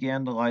sun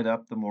began to light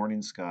up the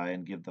morning sky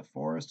and give the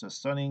forest a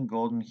stunning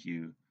golden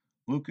hue,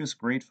 Lucas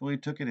gratefully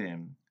took it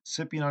in,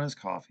 sipping on his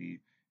coffee,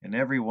 and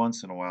every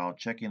once in a while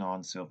checking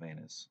on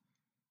Sylvanus.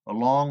 A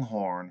long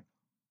horn,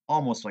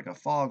 almost like a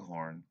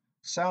foghorn,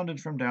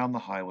 sounded from down the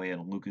highway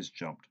and Lucas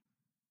jumped.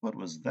 What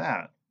was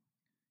that?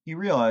 He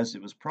realized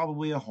it was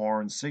probably a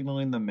horn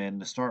signaling the men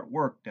to start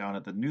work down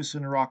at the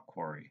Newson rock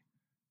quarry.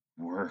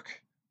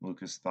 Work,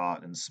 Lucas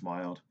thought and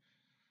smiled.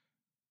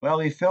 Well,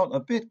 he felt a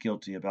bit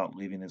guilty about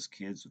leaving his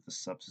kids with a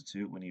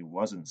substitute when he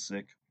wasn't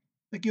sick.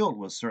 The guilt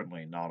was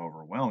certainly not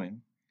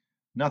overwhelming.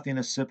 Nothing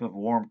a sip of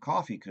warm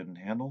coffee couldn't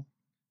handle.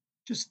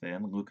 Just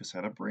then Lucas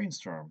had a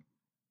brainstorm.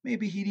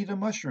 Maybe he'd eat a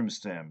mushroom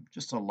stem,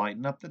 just to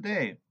lighten up the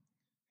day.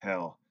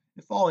 Hell,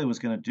 if all he was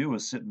going to do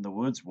was sit in the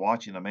woods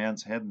watching a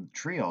man's head in the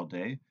tree all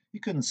day, he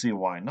couldn't see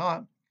why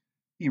not.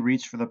 He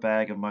reached for the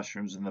bag of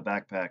mushrooms in the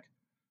backpack.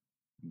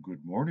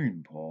 Good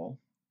morning, Paul,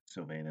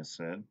 Sylvanus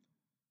said.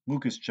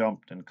 Lucas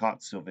jumped and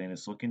caught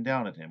Sylvanus looking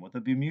down at him with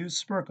a bemused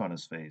smirk on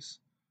his face.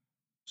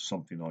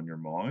 Something on your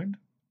mind?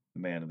 The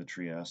man in the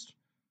tree asked.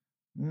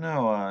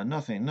 No,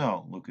 nothing,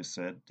 no, Lucas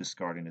said,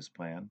 discarding his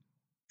plan,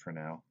 for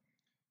now.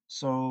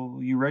 So,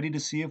 you ready to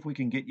see if we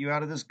can get you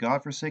out of this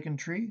godforsaken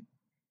tree?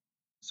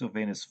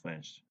 Sylvanus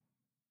flinched.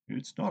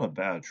 It's not a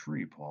bad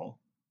tree, Paul.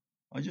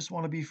 I just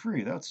want to be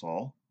free, that's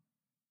all.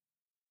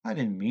 I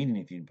didn't mean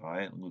anything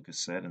by it, Lucas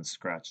said, and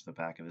scratched the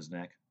back of his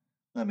neck.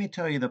 Let me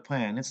tell you the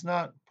plan. It's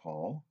not,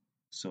 Paul,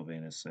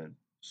 Sylvanus said.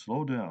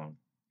 Slow down.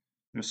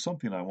 There's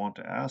something I want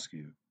to ask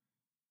you.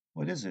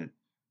 What is it?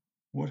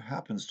 What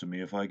happens to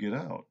me if I get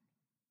out?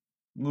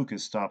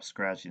 Lucas stopped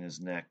scratching his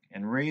neck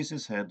and raised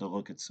his head to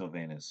look at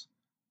Sylvanus.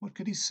 What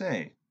could he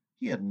say?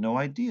 He had no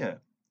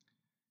idea.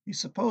 He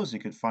supposed he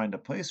could find a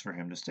place for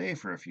him to stay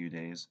for a few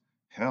days.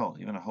 Hell,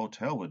 even a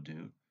hotel would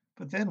do.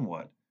 But then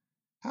what?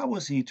 How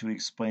was he to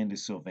explain to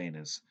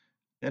Sylvanus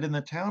that in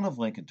the town of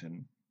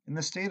Lincolnton, in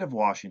the state of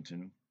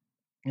Washington,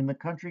 in the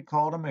country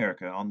called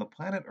America on the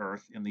planet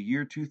Earth in the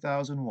year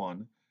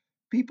 2001,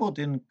 people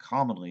didn't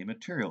commonly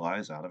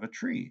materialize out of a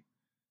tree?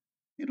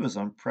 It was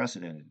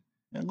unprecedented,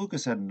 and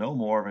Lucas had no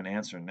more of an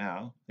answer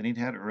now than he'd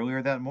had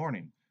earlier that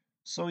morning,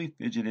 so he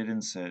fidgeted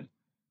and said,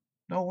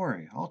 Don't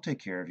worry, I'll take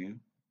care of you.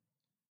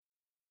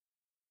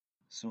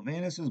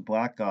 Sylvanus's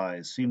black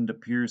eyes seemed to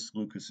pierce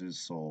Lucas's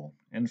soul,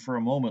 and for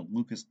a moment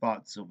Lucas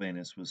thought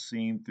Sylvanus was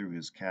seeing through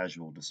his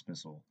casual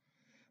dismissal.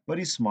 But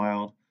he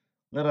smiled,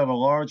 let out a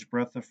large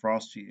breath of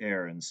frosty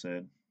air, and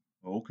said,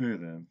 Okay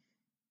then,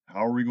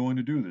 how are we going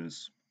to do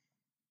this?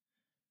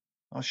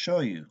 I'll show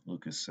you,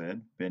 Lucas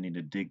said, bending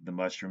to dig the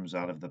mushrooms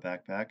out of the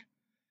backpack.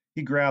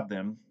 He grabbed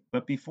them,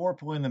 but before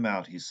pulling them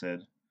out, he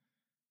said,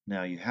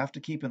 Now you have to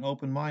keep an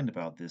open mind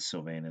about this,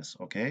 Sylvanus,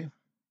 okay?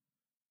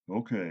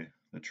 Okay,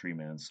 the tree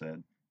man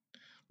said.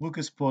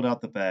 Lucas pulled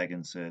out the bag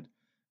and said,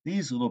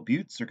 These little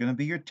buttes are going to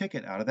be your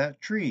ticket out of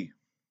that tree.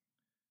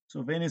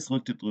 Sylvanus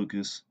looked at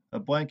Lucas, a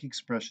blank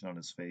expression on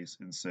his face,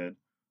 and said,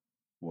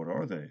 What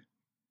are they?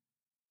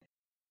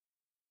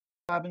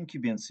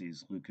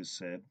 Cubensis, Lucas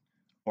said,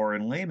 or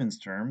in layman's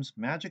terms,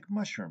 magic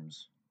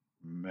mushrooms.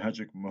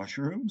 Magic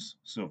mushrooms?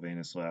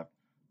 Sylvanus laughed.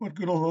 What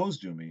good'll those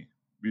do me,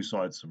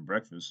 besides some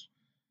breakfast?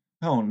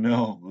 Oh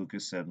no,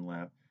 Lucas said and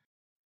laughed.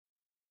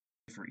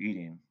 For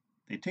eating.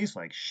 They taste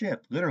like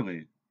shit,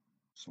 literally.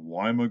 So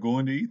why am I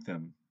going to eat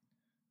them?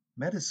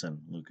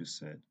 Medicine, Lucas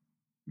said.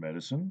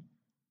 Medicine?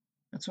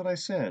 That's what I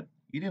said.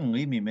 You didn't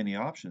leave me many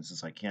options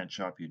since I can't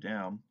chop you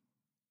down.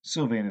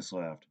 Sylvanus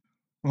laughed.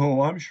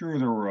 Oh, I'm sure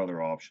there were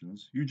other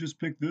options. You just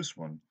picked this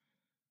one.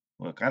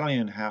 Look, I don't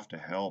even have to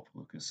help,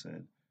 Lucas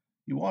said.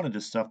 You wanted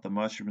to stuff the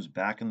mushrooms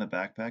back in the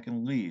backpack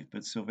and leave,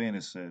 but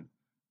Sylvanus said,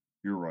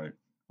 You're right.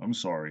 I'm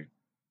sorry.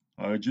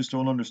 I just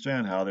don't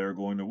understand how they are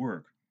going to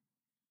work.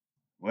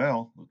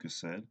 Well, Lucas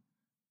said,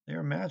 they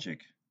are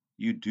magic.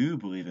 You do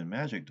believe in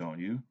magic,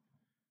 don't you?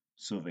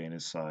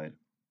 Sylvanus sighed.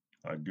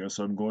 I guess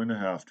I'm going to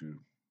have to.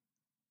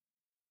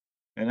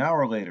 An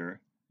hour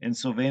later, and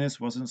Sylvanus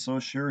wasn't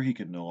so sure he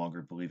could no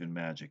longer believe in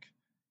magic.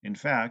 In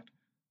fact,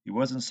 he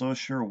wasn't so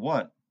sure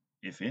what,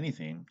 if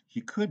anything,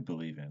 he could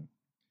believe in.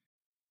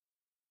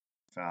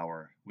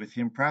 Hour, with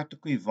him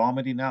practically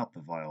vomiting out the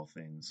vile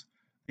things.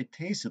 It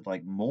tasted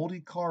like moldy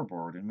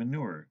cardboard and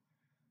manure.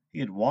 He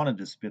had wanted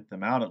to spit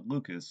them out at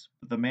Lucas,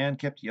 but the man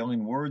kept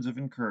yelling words of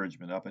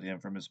encouragement up at him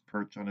from his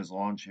perch on his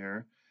lawn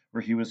chair,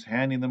 where he was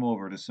handing them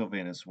over to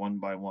Sylvanus one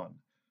by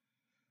one.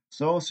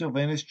 So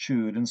Sylvanus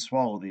chewed and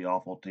swallowed the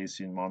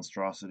awful-tasting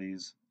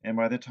monstrosities, and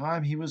by the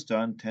time he was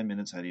done 10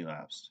 minutes had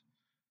elapsed.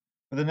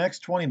 For the next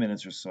 20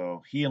 minutes or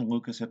so, he and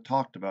Lucas had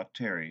talked about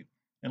Terry,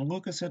 and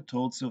Lucas had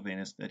told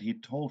Sylvanus that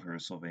he'd told her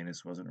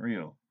Sylvanus wasn't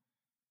real.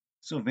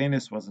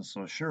 Sylvanus wasn't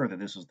so sure that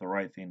this was the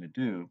right thing to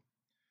do.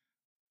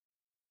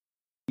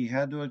 He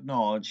had to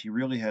acknowledge he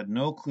really had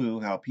no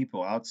clue how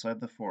people outside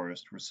the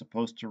forest were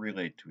supposed to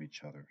relate to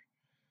each other.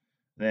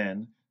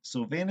 Then,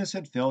 Sylvanus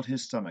had felt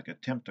his stomach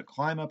attempt to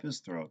climb up his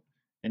throat,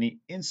 and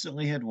he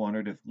instantly had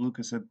wondered if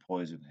Lucas had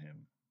poisoned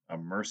him. A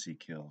mercy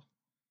kill.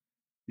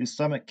 His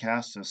stomach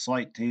cast a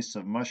slight taste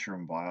of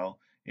mushroom bile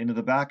into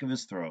the back of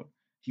his throat.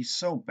 He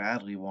so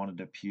badly wanted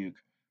to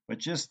puke, but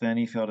just then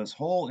he felt his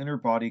whole inner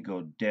body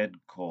go dead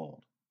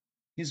cold.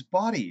 His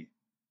body!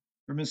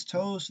 From his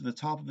toes to the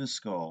top of his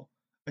skull,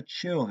 a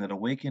chill had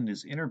awakened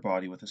his inner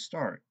body with a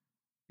start.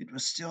 It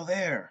was still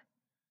there!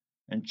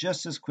 And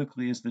just as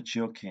quickly as the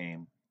chill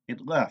came, it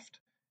left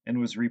and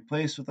was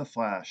replaced with a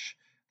flash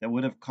that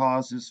would have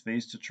caused his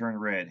face to turn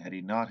red had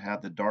he not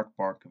had the dark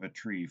bark of a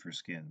tree for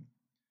skin.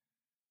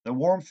 The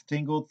warmth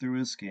tingled through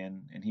his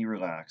skin, and he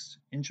relaxed,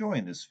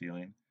 enjoying this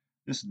feeling,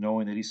 this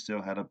knowing that he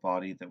still had a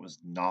body that was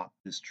not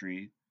this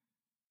tree.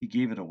 He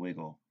gave it a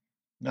wiggle.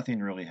 Nothing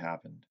really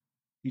happened.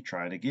 He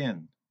tried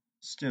again.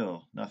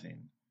 Still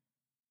nothing.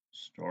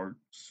 Start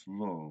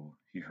slow,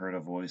 he heard a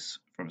voice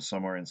from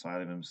somewhere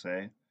inside of him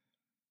say.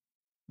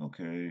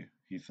 Okay,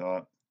 he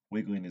thought,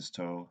 wiggling his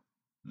toe.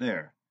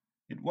 There.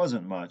 It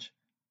wasn't much,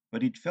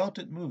 but he'd felt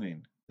it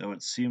moving, though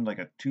it seemed like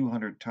a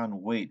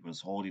 200-ton weight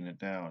was holding it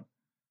down.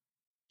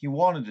 He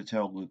wanted to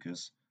tell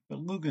Lucas, but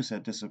Lucas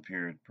had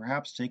disappeared,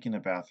 perhaps taking a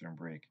bathroom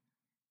break.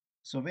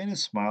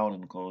 Sylvanus smiled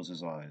and closed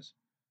his eyes.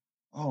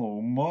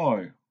 Oh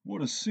my,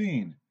 what a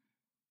scene!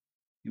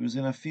 He was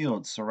in a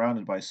field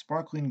surrounded by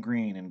sparkling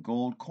green and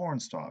gold corn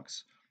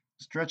stalks,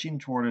 stretching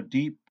toward a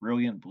deep,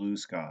 brilliant blue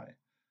sky,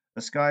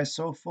 a sky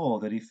so full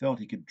that he felt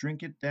he could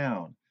drink it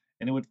down,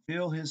 and it would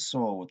fill his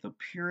soul with the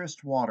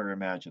purest water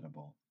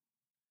imaginable.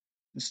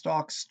 The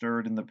stalks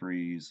stirred in the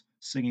breeze,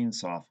 singing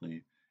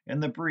softly,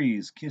 and the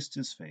breeze kissed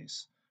his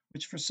face,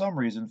 which for some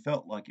reason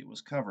felt like it was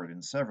covered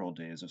in several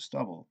days of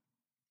stubble.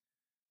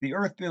 The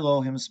earth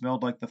below him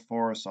smelled like the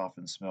forest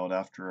often smelled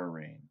after a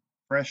rain,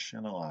 fresh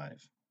and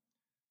alive.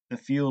 The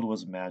field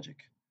was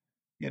magic.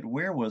 Yet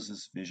where was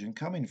this vision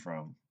coming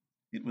from?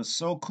 It was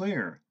so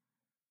clear.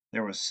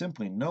 There was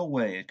simply no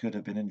way it could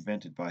have been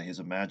invented by his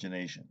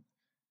imagination.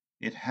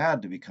 It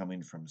had to be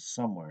coming from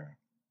somewhere.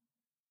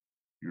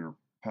 You're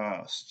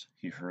past,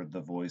 he heard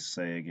the voice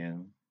say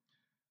again.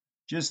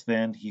 Just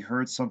then he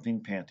heard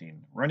something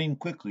panting, running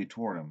quickly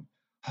toward him.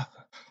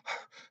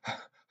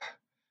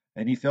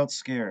 And he felt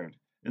scared,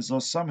 as though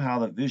somehow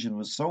the vision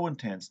was so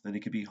intense that he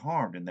could be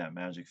harmed in that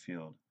magic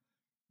field.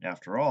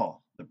 After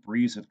all, the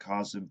breeze had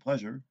caused him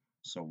pleasure,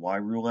 so why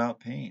rule out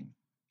pain?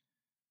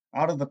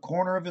 Out of the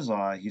corner of his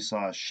eye he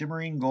saw a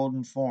shimmering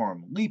golden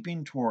form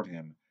leaping toward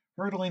him,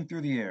 hurtling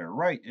through the air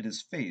right at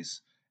his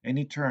face, and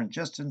he turned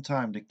just in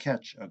time to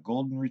catch a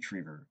golden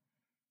retriever.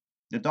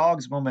 The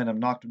dog's momentum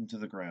knocked him to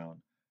the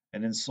ground,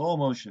 and in slow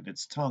motion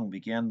its tongue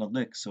began to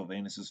lick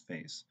Sylvanus's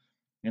face,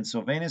 and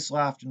Sylvanus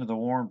laughed into the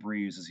warm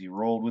breeze as he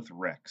rolled with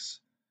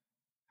Rex.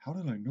 How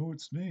did I know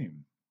its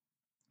name?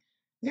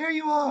 There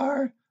you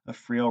are! A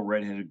frail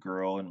red-headed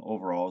girl in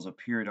overalls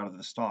appeared out of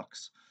the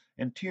stalks,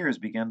 and tears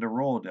began to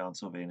roll down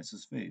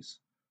Sylvanus's face.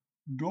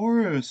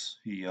 Doris!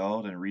 He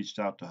yelled and reached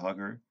out to hug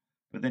her,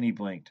 but then he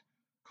blinked.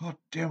 God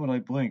damn it, I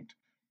blinked!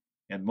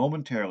 And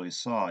momentarily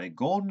saw a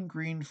golden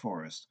green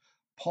forest,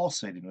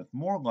 pulsating with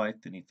more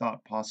light than he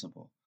thought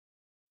possible.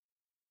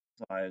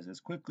 His eyes as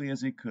quickly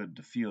as he could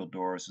to feel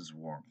Doris's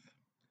warmth.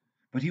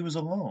 But he was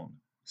alone,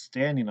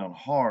 standing on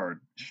hard,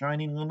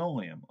 shining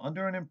linoleum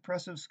under an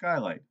impressive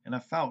skylight, and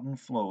a fountain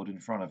flowed in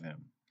front of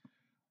him.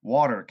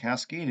 Water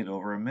cascaded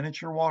over a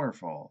miniature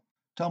waterfall,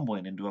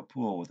 tumbling into a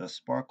pool with a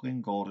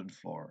sparkling golden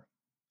floor.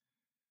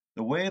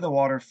 The way the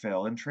water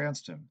fell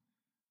entranced him,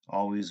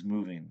 always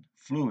moving,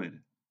 fluid,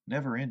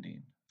 never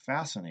ending,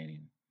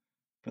 fascinating.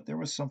 But there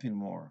was something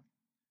more,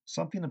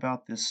 something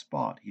about this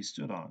spot he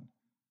stood on,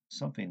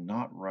 something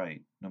not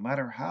right, no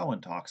matter how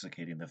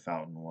intoxicating the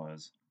fountain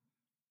was.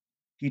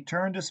 He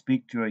turned to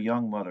speak to a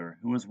young mother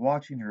who was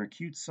watching her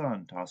cute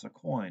son toss a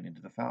coin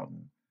into the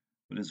fountain,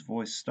 but his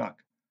voice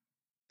stuck.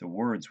 The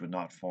words would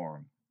not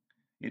form.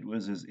 It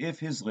was as if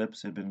his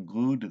lips had been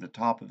glued to the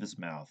top of his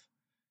mouth.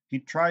 He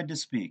tried to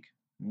speak.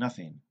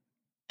 Nothing.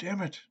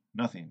 Damn it!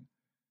 Nothing.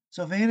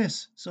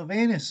 Sylvanus!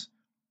 Sylvanus!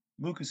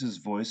 Lucas's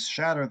voice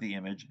shattered the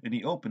image, and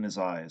he opened his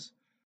eyes.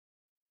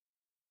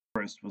 The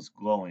forest was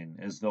glowing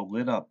as though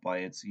lit up by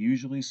its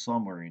usually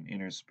slumbering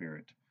inner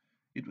spirit.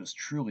 It was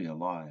truly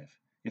alive.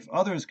 If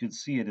others could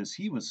see it as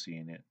he was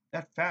seeing it,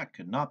 that fact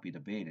could not be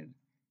debated.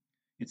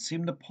 It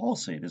seemed to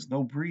pulsate as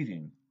though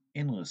breathing,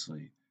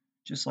 endlessly,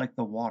 just like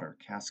the water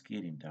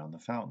cascading down the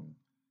fountain.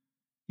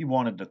 He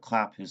wanted to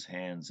clap his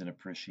hands in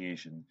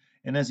appreciation,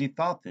 and as he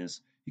thought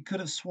this, he could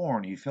have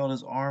sworn he felt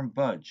his arm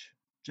budge,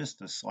 just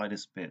the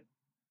slightest bit.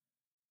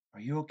 Are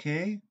you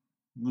okay?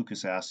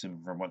 Lucas asked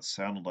him from what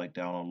sounded like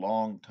down a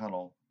long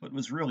tunnel, but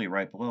was really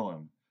right below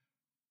him.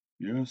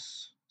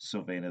 Yes,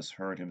 Sylvanus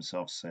heard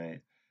himself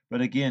say,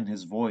 but again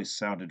his voice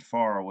sounded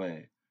far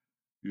away.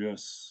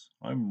 Yes,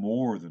 I'm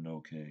more than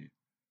okay.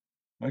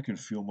 I can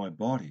feel my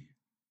body.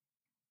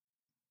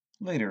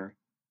 Later,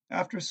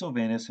 after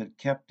Sylvanus had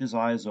kept his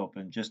eyes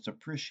open just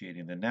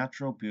appreciating the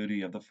natural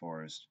beauty of the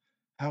forest,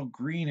 how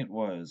green it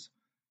was,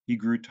 he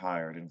grew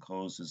tired and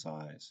closed his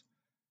eyes,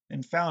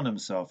 and found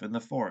himself in the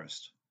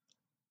forest.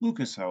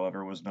 Lucas,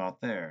 however, was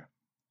not there.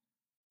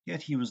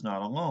 Yet he was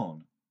not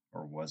alone,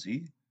 or was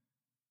he?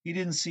 He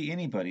didn't see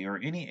anybody or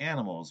any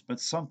animals, but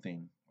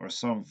something or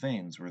some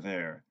things were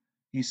there.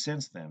 He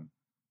sensed them.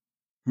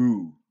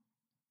 Who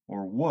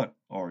or what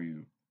are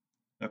you?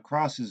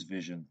 Across his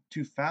vision,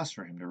 too fast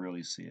for him to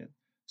really see it,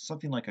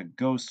 something like a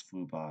ghost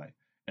flew by,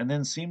 and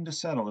then seemed to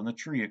settle in the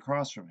tree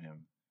across from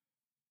him.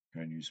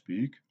 Can you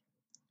speak?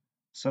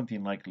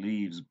 Something like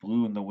leaves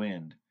blew in the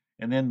wind,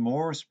 and then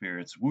more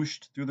spirits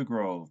whooshed through the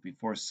grove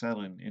before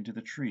settling into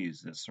the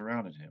trees that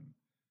surrounded him.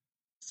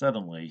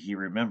 Suddenly he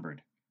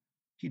remembered.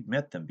 He'd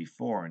met them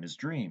before in his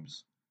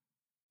dreams.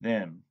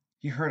 Then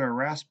he heard a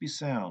raspy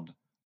sound,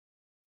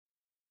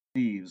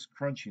 leaves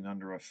crunching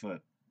under a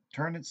foot,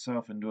 turned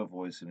itself into a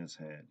voice in his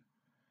head.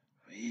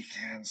 We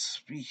can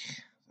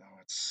speak, though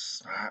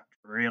it's not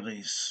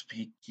really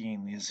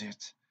speaking, is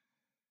it?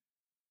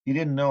 He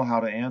didn't know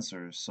how to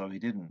answer, so he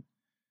didn't.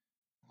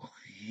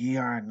 We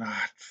are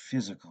not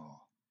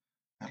physical,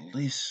 at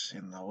least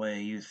in the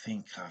way you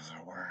think of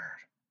the word,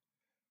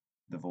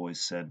 the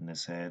voice said in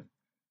his head.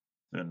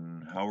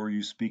 Then how are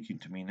you speaking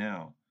to me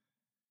now?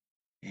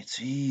 It's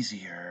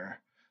easier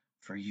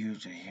for you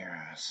to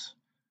hear us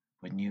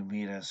when you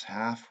meet us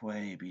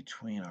halfway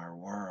between our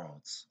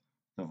worlds,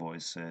 the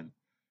voice said.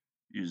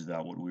 Is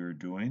that what we are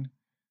doing?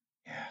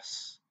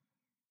 Yes.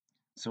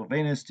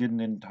 Sylvanus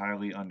didn't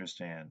entirely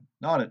understand,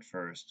 not at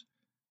first.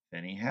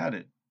 Then he had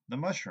it, the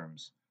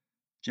mushrooms.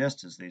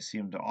 Just as they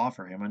seemed to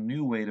offer him a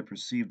new way to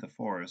perceive the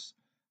forest,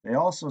 they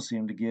also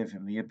seemed to give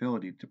him the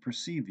ability to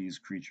perceive these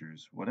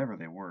creatures, whatever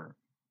they were.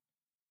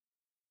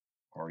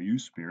 Are you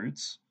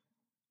spirits?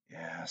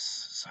 Yes,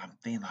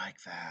 something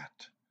like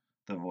that,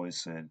 the voice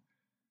said.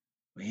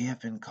 We have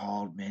been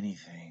called many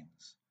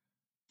things: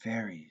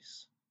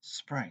 fairies,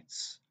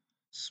 sprites,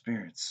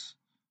 spirits,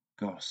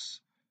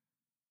 ghosts.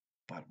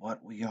 But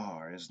what we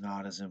are is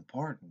not as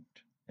important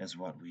as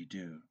what we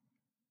do.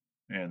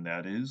 And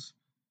that is?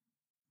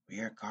 We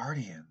are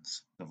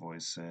guardians, the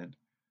voice said,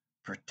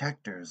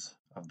 protectors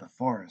of the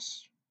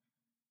forest.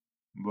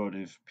 But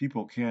if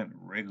people can't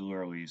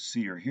regularly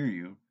see or hear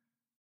you,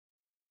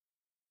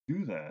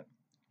 do that.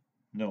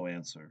 No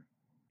answer.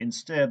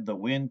 Instead, the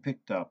wind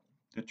picked up,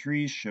 the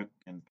trees shook,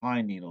 and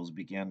pine needles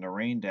began to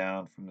rain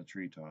down from the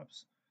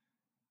treetops.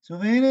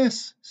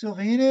 Sylvanus!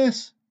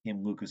 Sylvanus!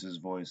 Came Lucas's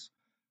voice.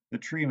 The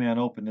tree man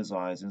opened his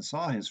eyes and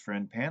saw his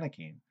friend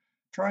panicking,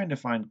 trying to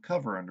find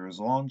cover under his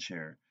lawn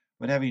chair,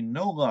 but having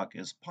no luck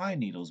as pine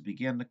needles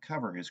began to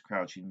cover his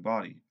crouching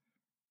body.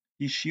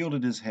 He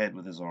shielded his head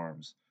with his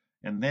arms,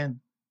 and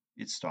then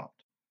it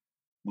stopped.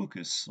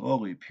 Lucas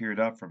slowly peered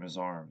up from his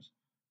arms.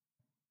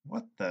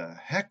 What the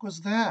heck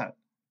was that?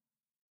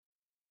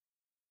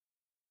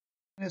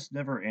 Sylvanus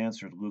never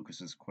answered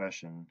Lucas's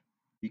question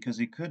because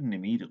he couldn't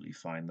immediately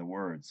find the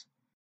words.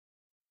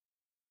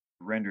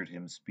 It rendered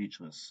him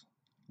speechless.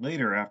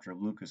 Later, after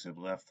Lucas had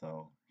left,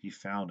 though, he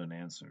found an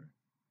answer.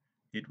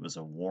 It was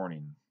a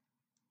warning.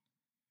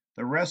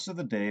 The rest of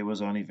the day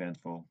was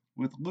uneventful,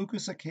 with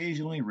Lucas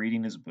occasionally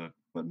reading his book,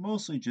 but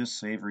mostly just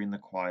savoring the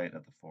quiet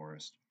of the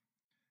forest.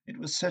 It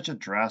was such a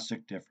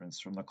drastic difference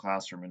from the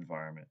classroom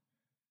environment.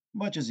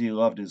 Much as he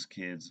loved his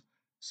kids,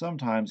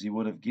 sometimes he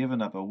would have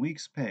given up a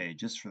week's pay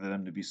just for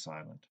them to be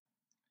silent.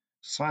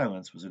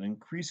 Silence was an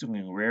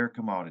increasingly rare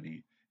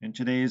commodity in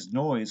today's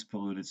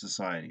noise-polluted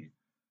society.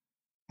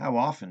 How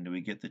often do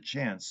we get the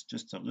chance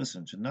just to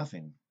listen to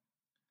nothing?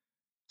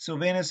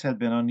 Sylvanus had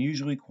been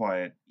unusually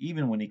quiet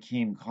even when he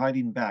came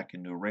gliding back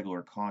into a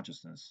regular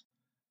consciousness.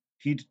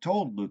 He'd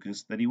told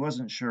Lucas that he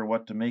wasn't sure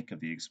what to make of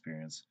the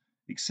experience,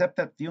 except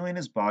that feeling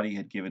his body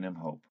had given him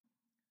hope.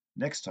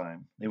 Next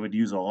time, they would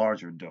use a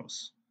larger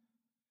dose.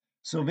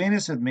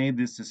 Sylvanus had made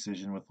this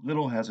decision with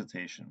little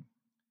hesitation.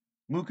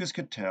 Lucas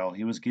could tell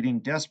he was getting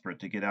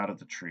desperate to get out of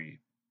the tree.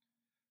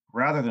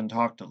 Rather than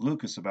talk to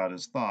Lucas about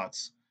his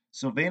thoughts,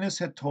 Sylvanus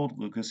had told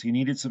Lucas he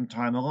needed some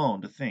time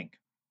alone to think.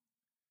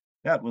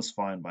 That was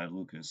fine by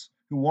Lucas,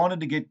 who wanted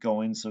to get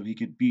going so he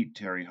could beat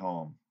Terry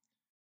home.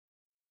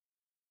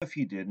 If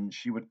he didn't,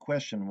 she would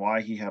question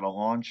why he had a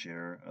lawn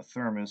chair, a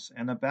thermos,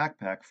 and a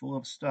backpack full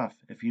of stuff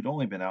if he'd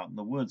only been out in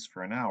the woods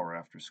for an hour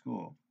after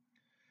school.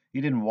 He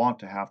didn't want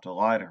to have to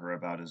lie to her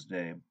about his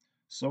day,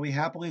 so he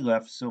happily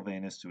left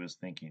Sylvanus to his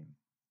thinking.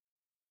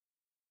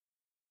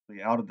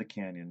 Out of the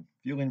canyon,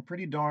 feeling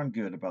pretty darn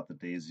good about the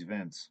day's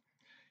events.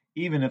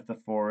 Even if the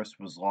forest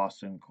was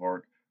lost in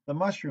court, the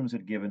mushrooms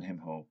had given him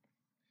hope.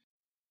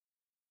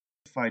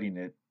 Fighting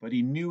it, but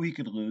he knew he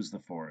could lose the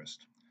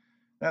forest.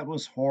 That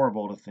was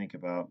horrible to think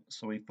about,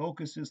 so he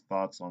focused his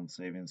thoughts on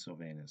saving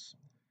Sylvanus.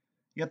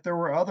 Yet there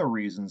were other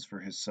reasons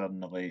for his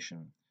sudden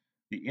elation.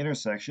 The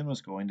intersection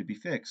was going to be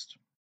fixed.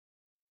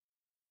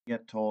 He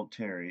had told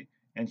Terry,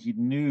 and he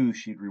knew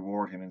she'd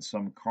reward him in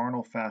some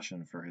carnal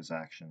fashion for his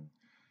action.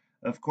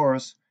 Of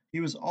course, he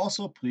was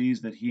also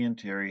pleased that he and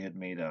Terry had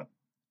made up,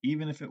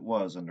 even if it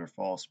was under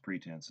false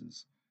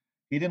pretenses.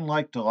 He didn't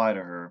like to lie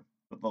to her,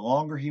 but the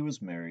longer he was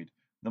married,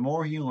 the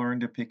more he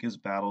learned to pick his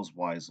battles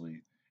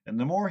wisely, and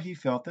the more he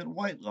felt that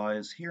white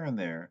lies here and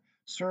there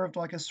served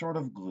like a sort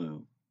of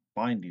glue,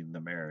 binding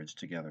the marriage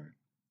together.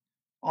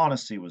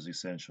 Honesty was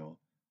essential,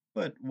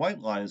 but white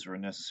lies were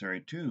necessary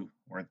too,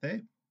 weren't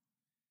they?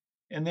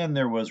 And then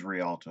there was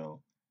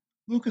Rialto.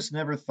 Lucas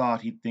never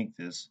thought he'd think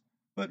this,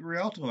 but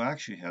Rialto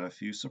actually had a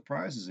few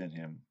surprises in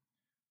him.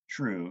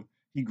 True,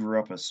 he grew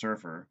up a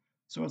surfer,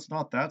 so it's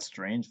not that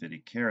strange that he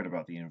cared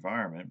about the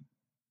environment.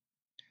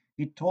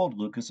 He told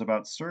Lucas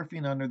about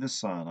surfing under the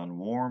sun on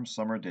warm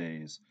summer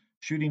days,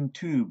 shooting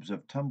tubes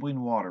of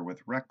tumbling water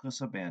with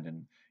reckless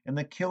abandon, and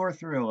the killer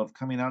thrill of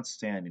coming out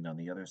standing on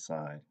the other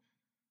side.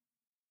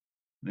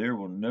 There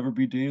will never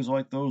be days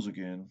like those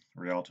again,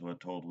 Rialto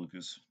had told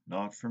Lucas.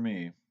 Not for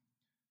me.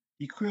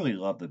 He clearly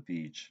loved the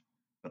beach,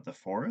 but the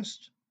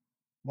forest?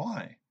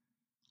 Why?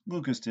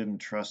 Lucas didn't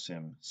trust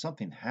him.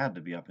 Something had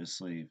to be up his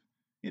sleeve.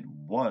 It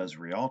was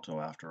Rialto,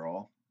 after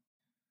all.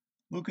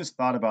 Lucas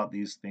thought about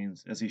these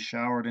things as he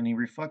showered, and he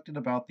reflected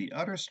about the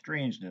utter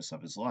strangeness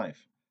of his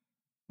life.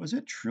 Was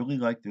it truly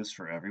like this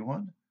for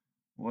everyone?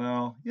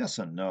 Well, yes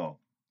and no.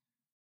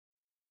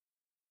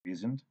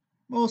 Reasoned.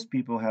 Most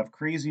people have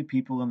crazy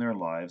people in their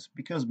lives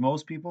because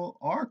most people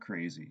are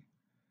crazy,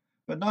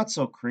 but not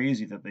so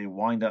crazy that they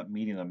wind up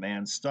meeting a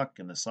man stuck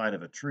in the side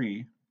of a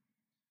tree.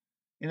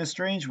 In a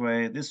strange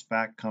way, this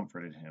fact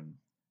comforted him.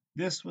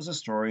 This was a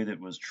story that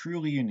was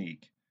truly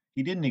unique.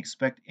 He didn't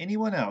expect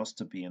anyone else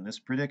to be in this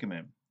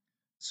predicament.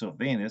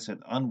 Sylvanus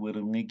had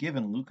unwittingly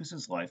given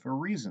Lucas's life a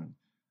reason,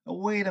 a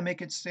way to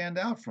make it stand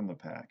out from the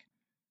pack.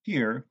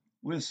 Here,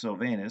 with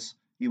Sylvanus,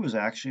 he was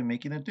actually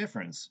making a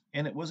difference,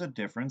 and it was a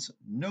difference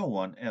no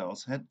one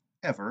else had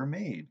ever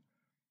made.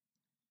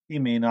 He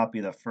may not be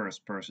the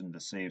first person to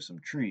save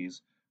some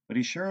trees, but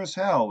he sure as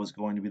hell was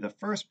going to be the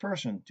first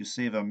person to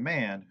save a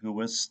man who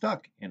was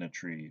stuck in a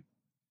tree.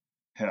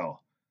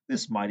 Hell,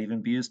 this might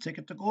even be his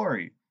ticket to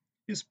glory,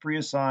 his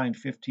pre-assigned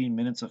 15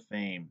 minutes of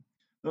fame,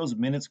 those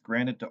minutes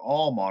granted to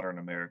all modern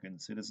American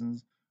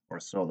citizens, or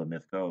so the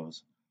myth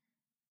goes.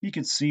 He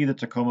could see the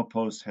Tacoma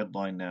Post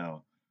headline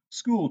now: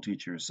 School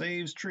teacher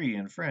saves tree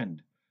and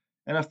friend,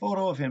 and a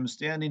photo of him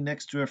standing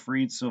next to a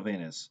freed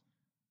Sylvanus.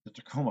 The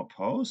Tacoma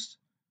Post?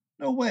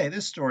 No way,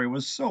 this story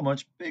was so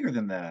much bigger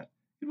than that.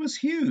 It was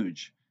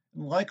huge,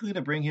 and likely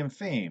to bring him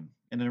fame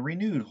and a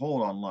renewed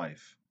hold on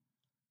life.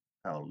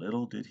 How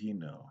little did he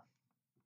know.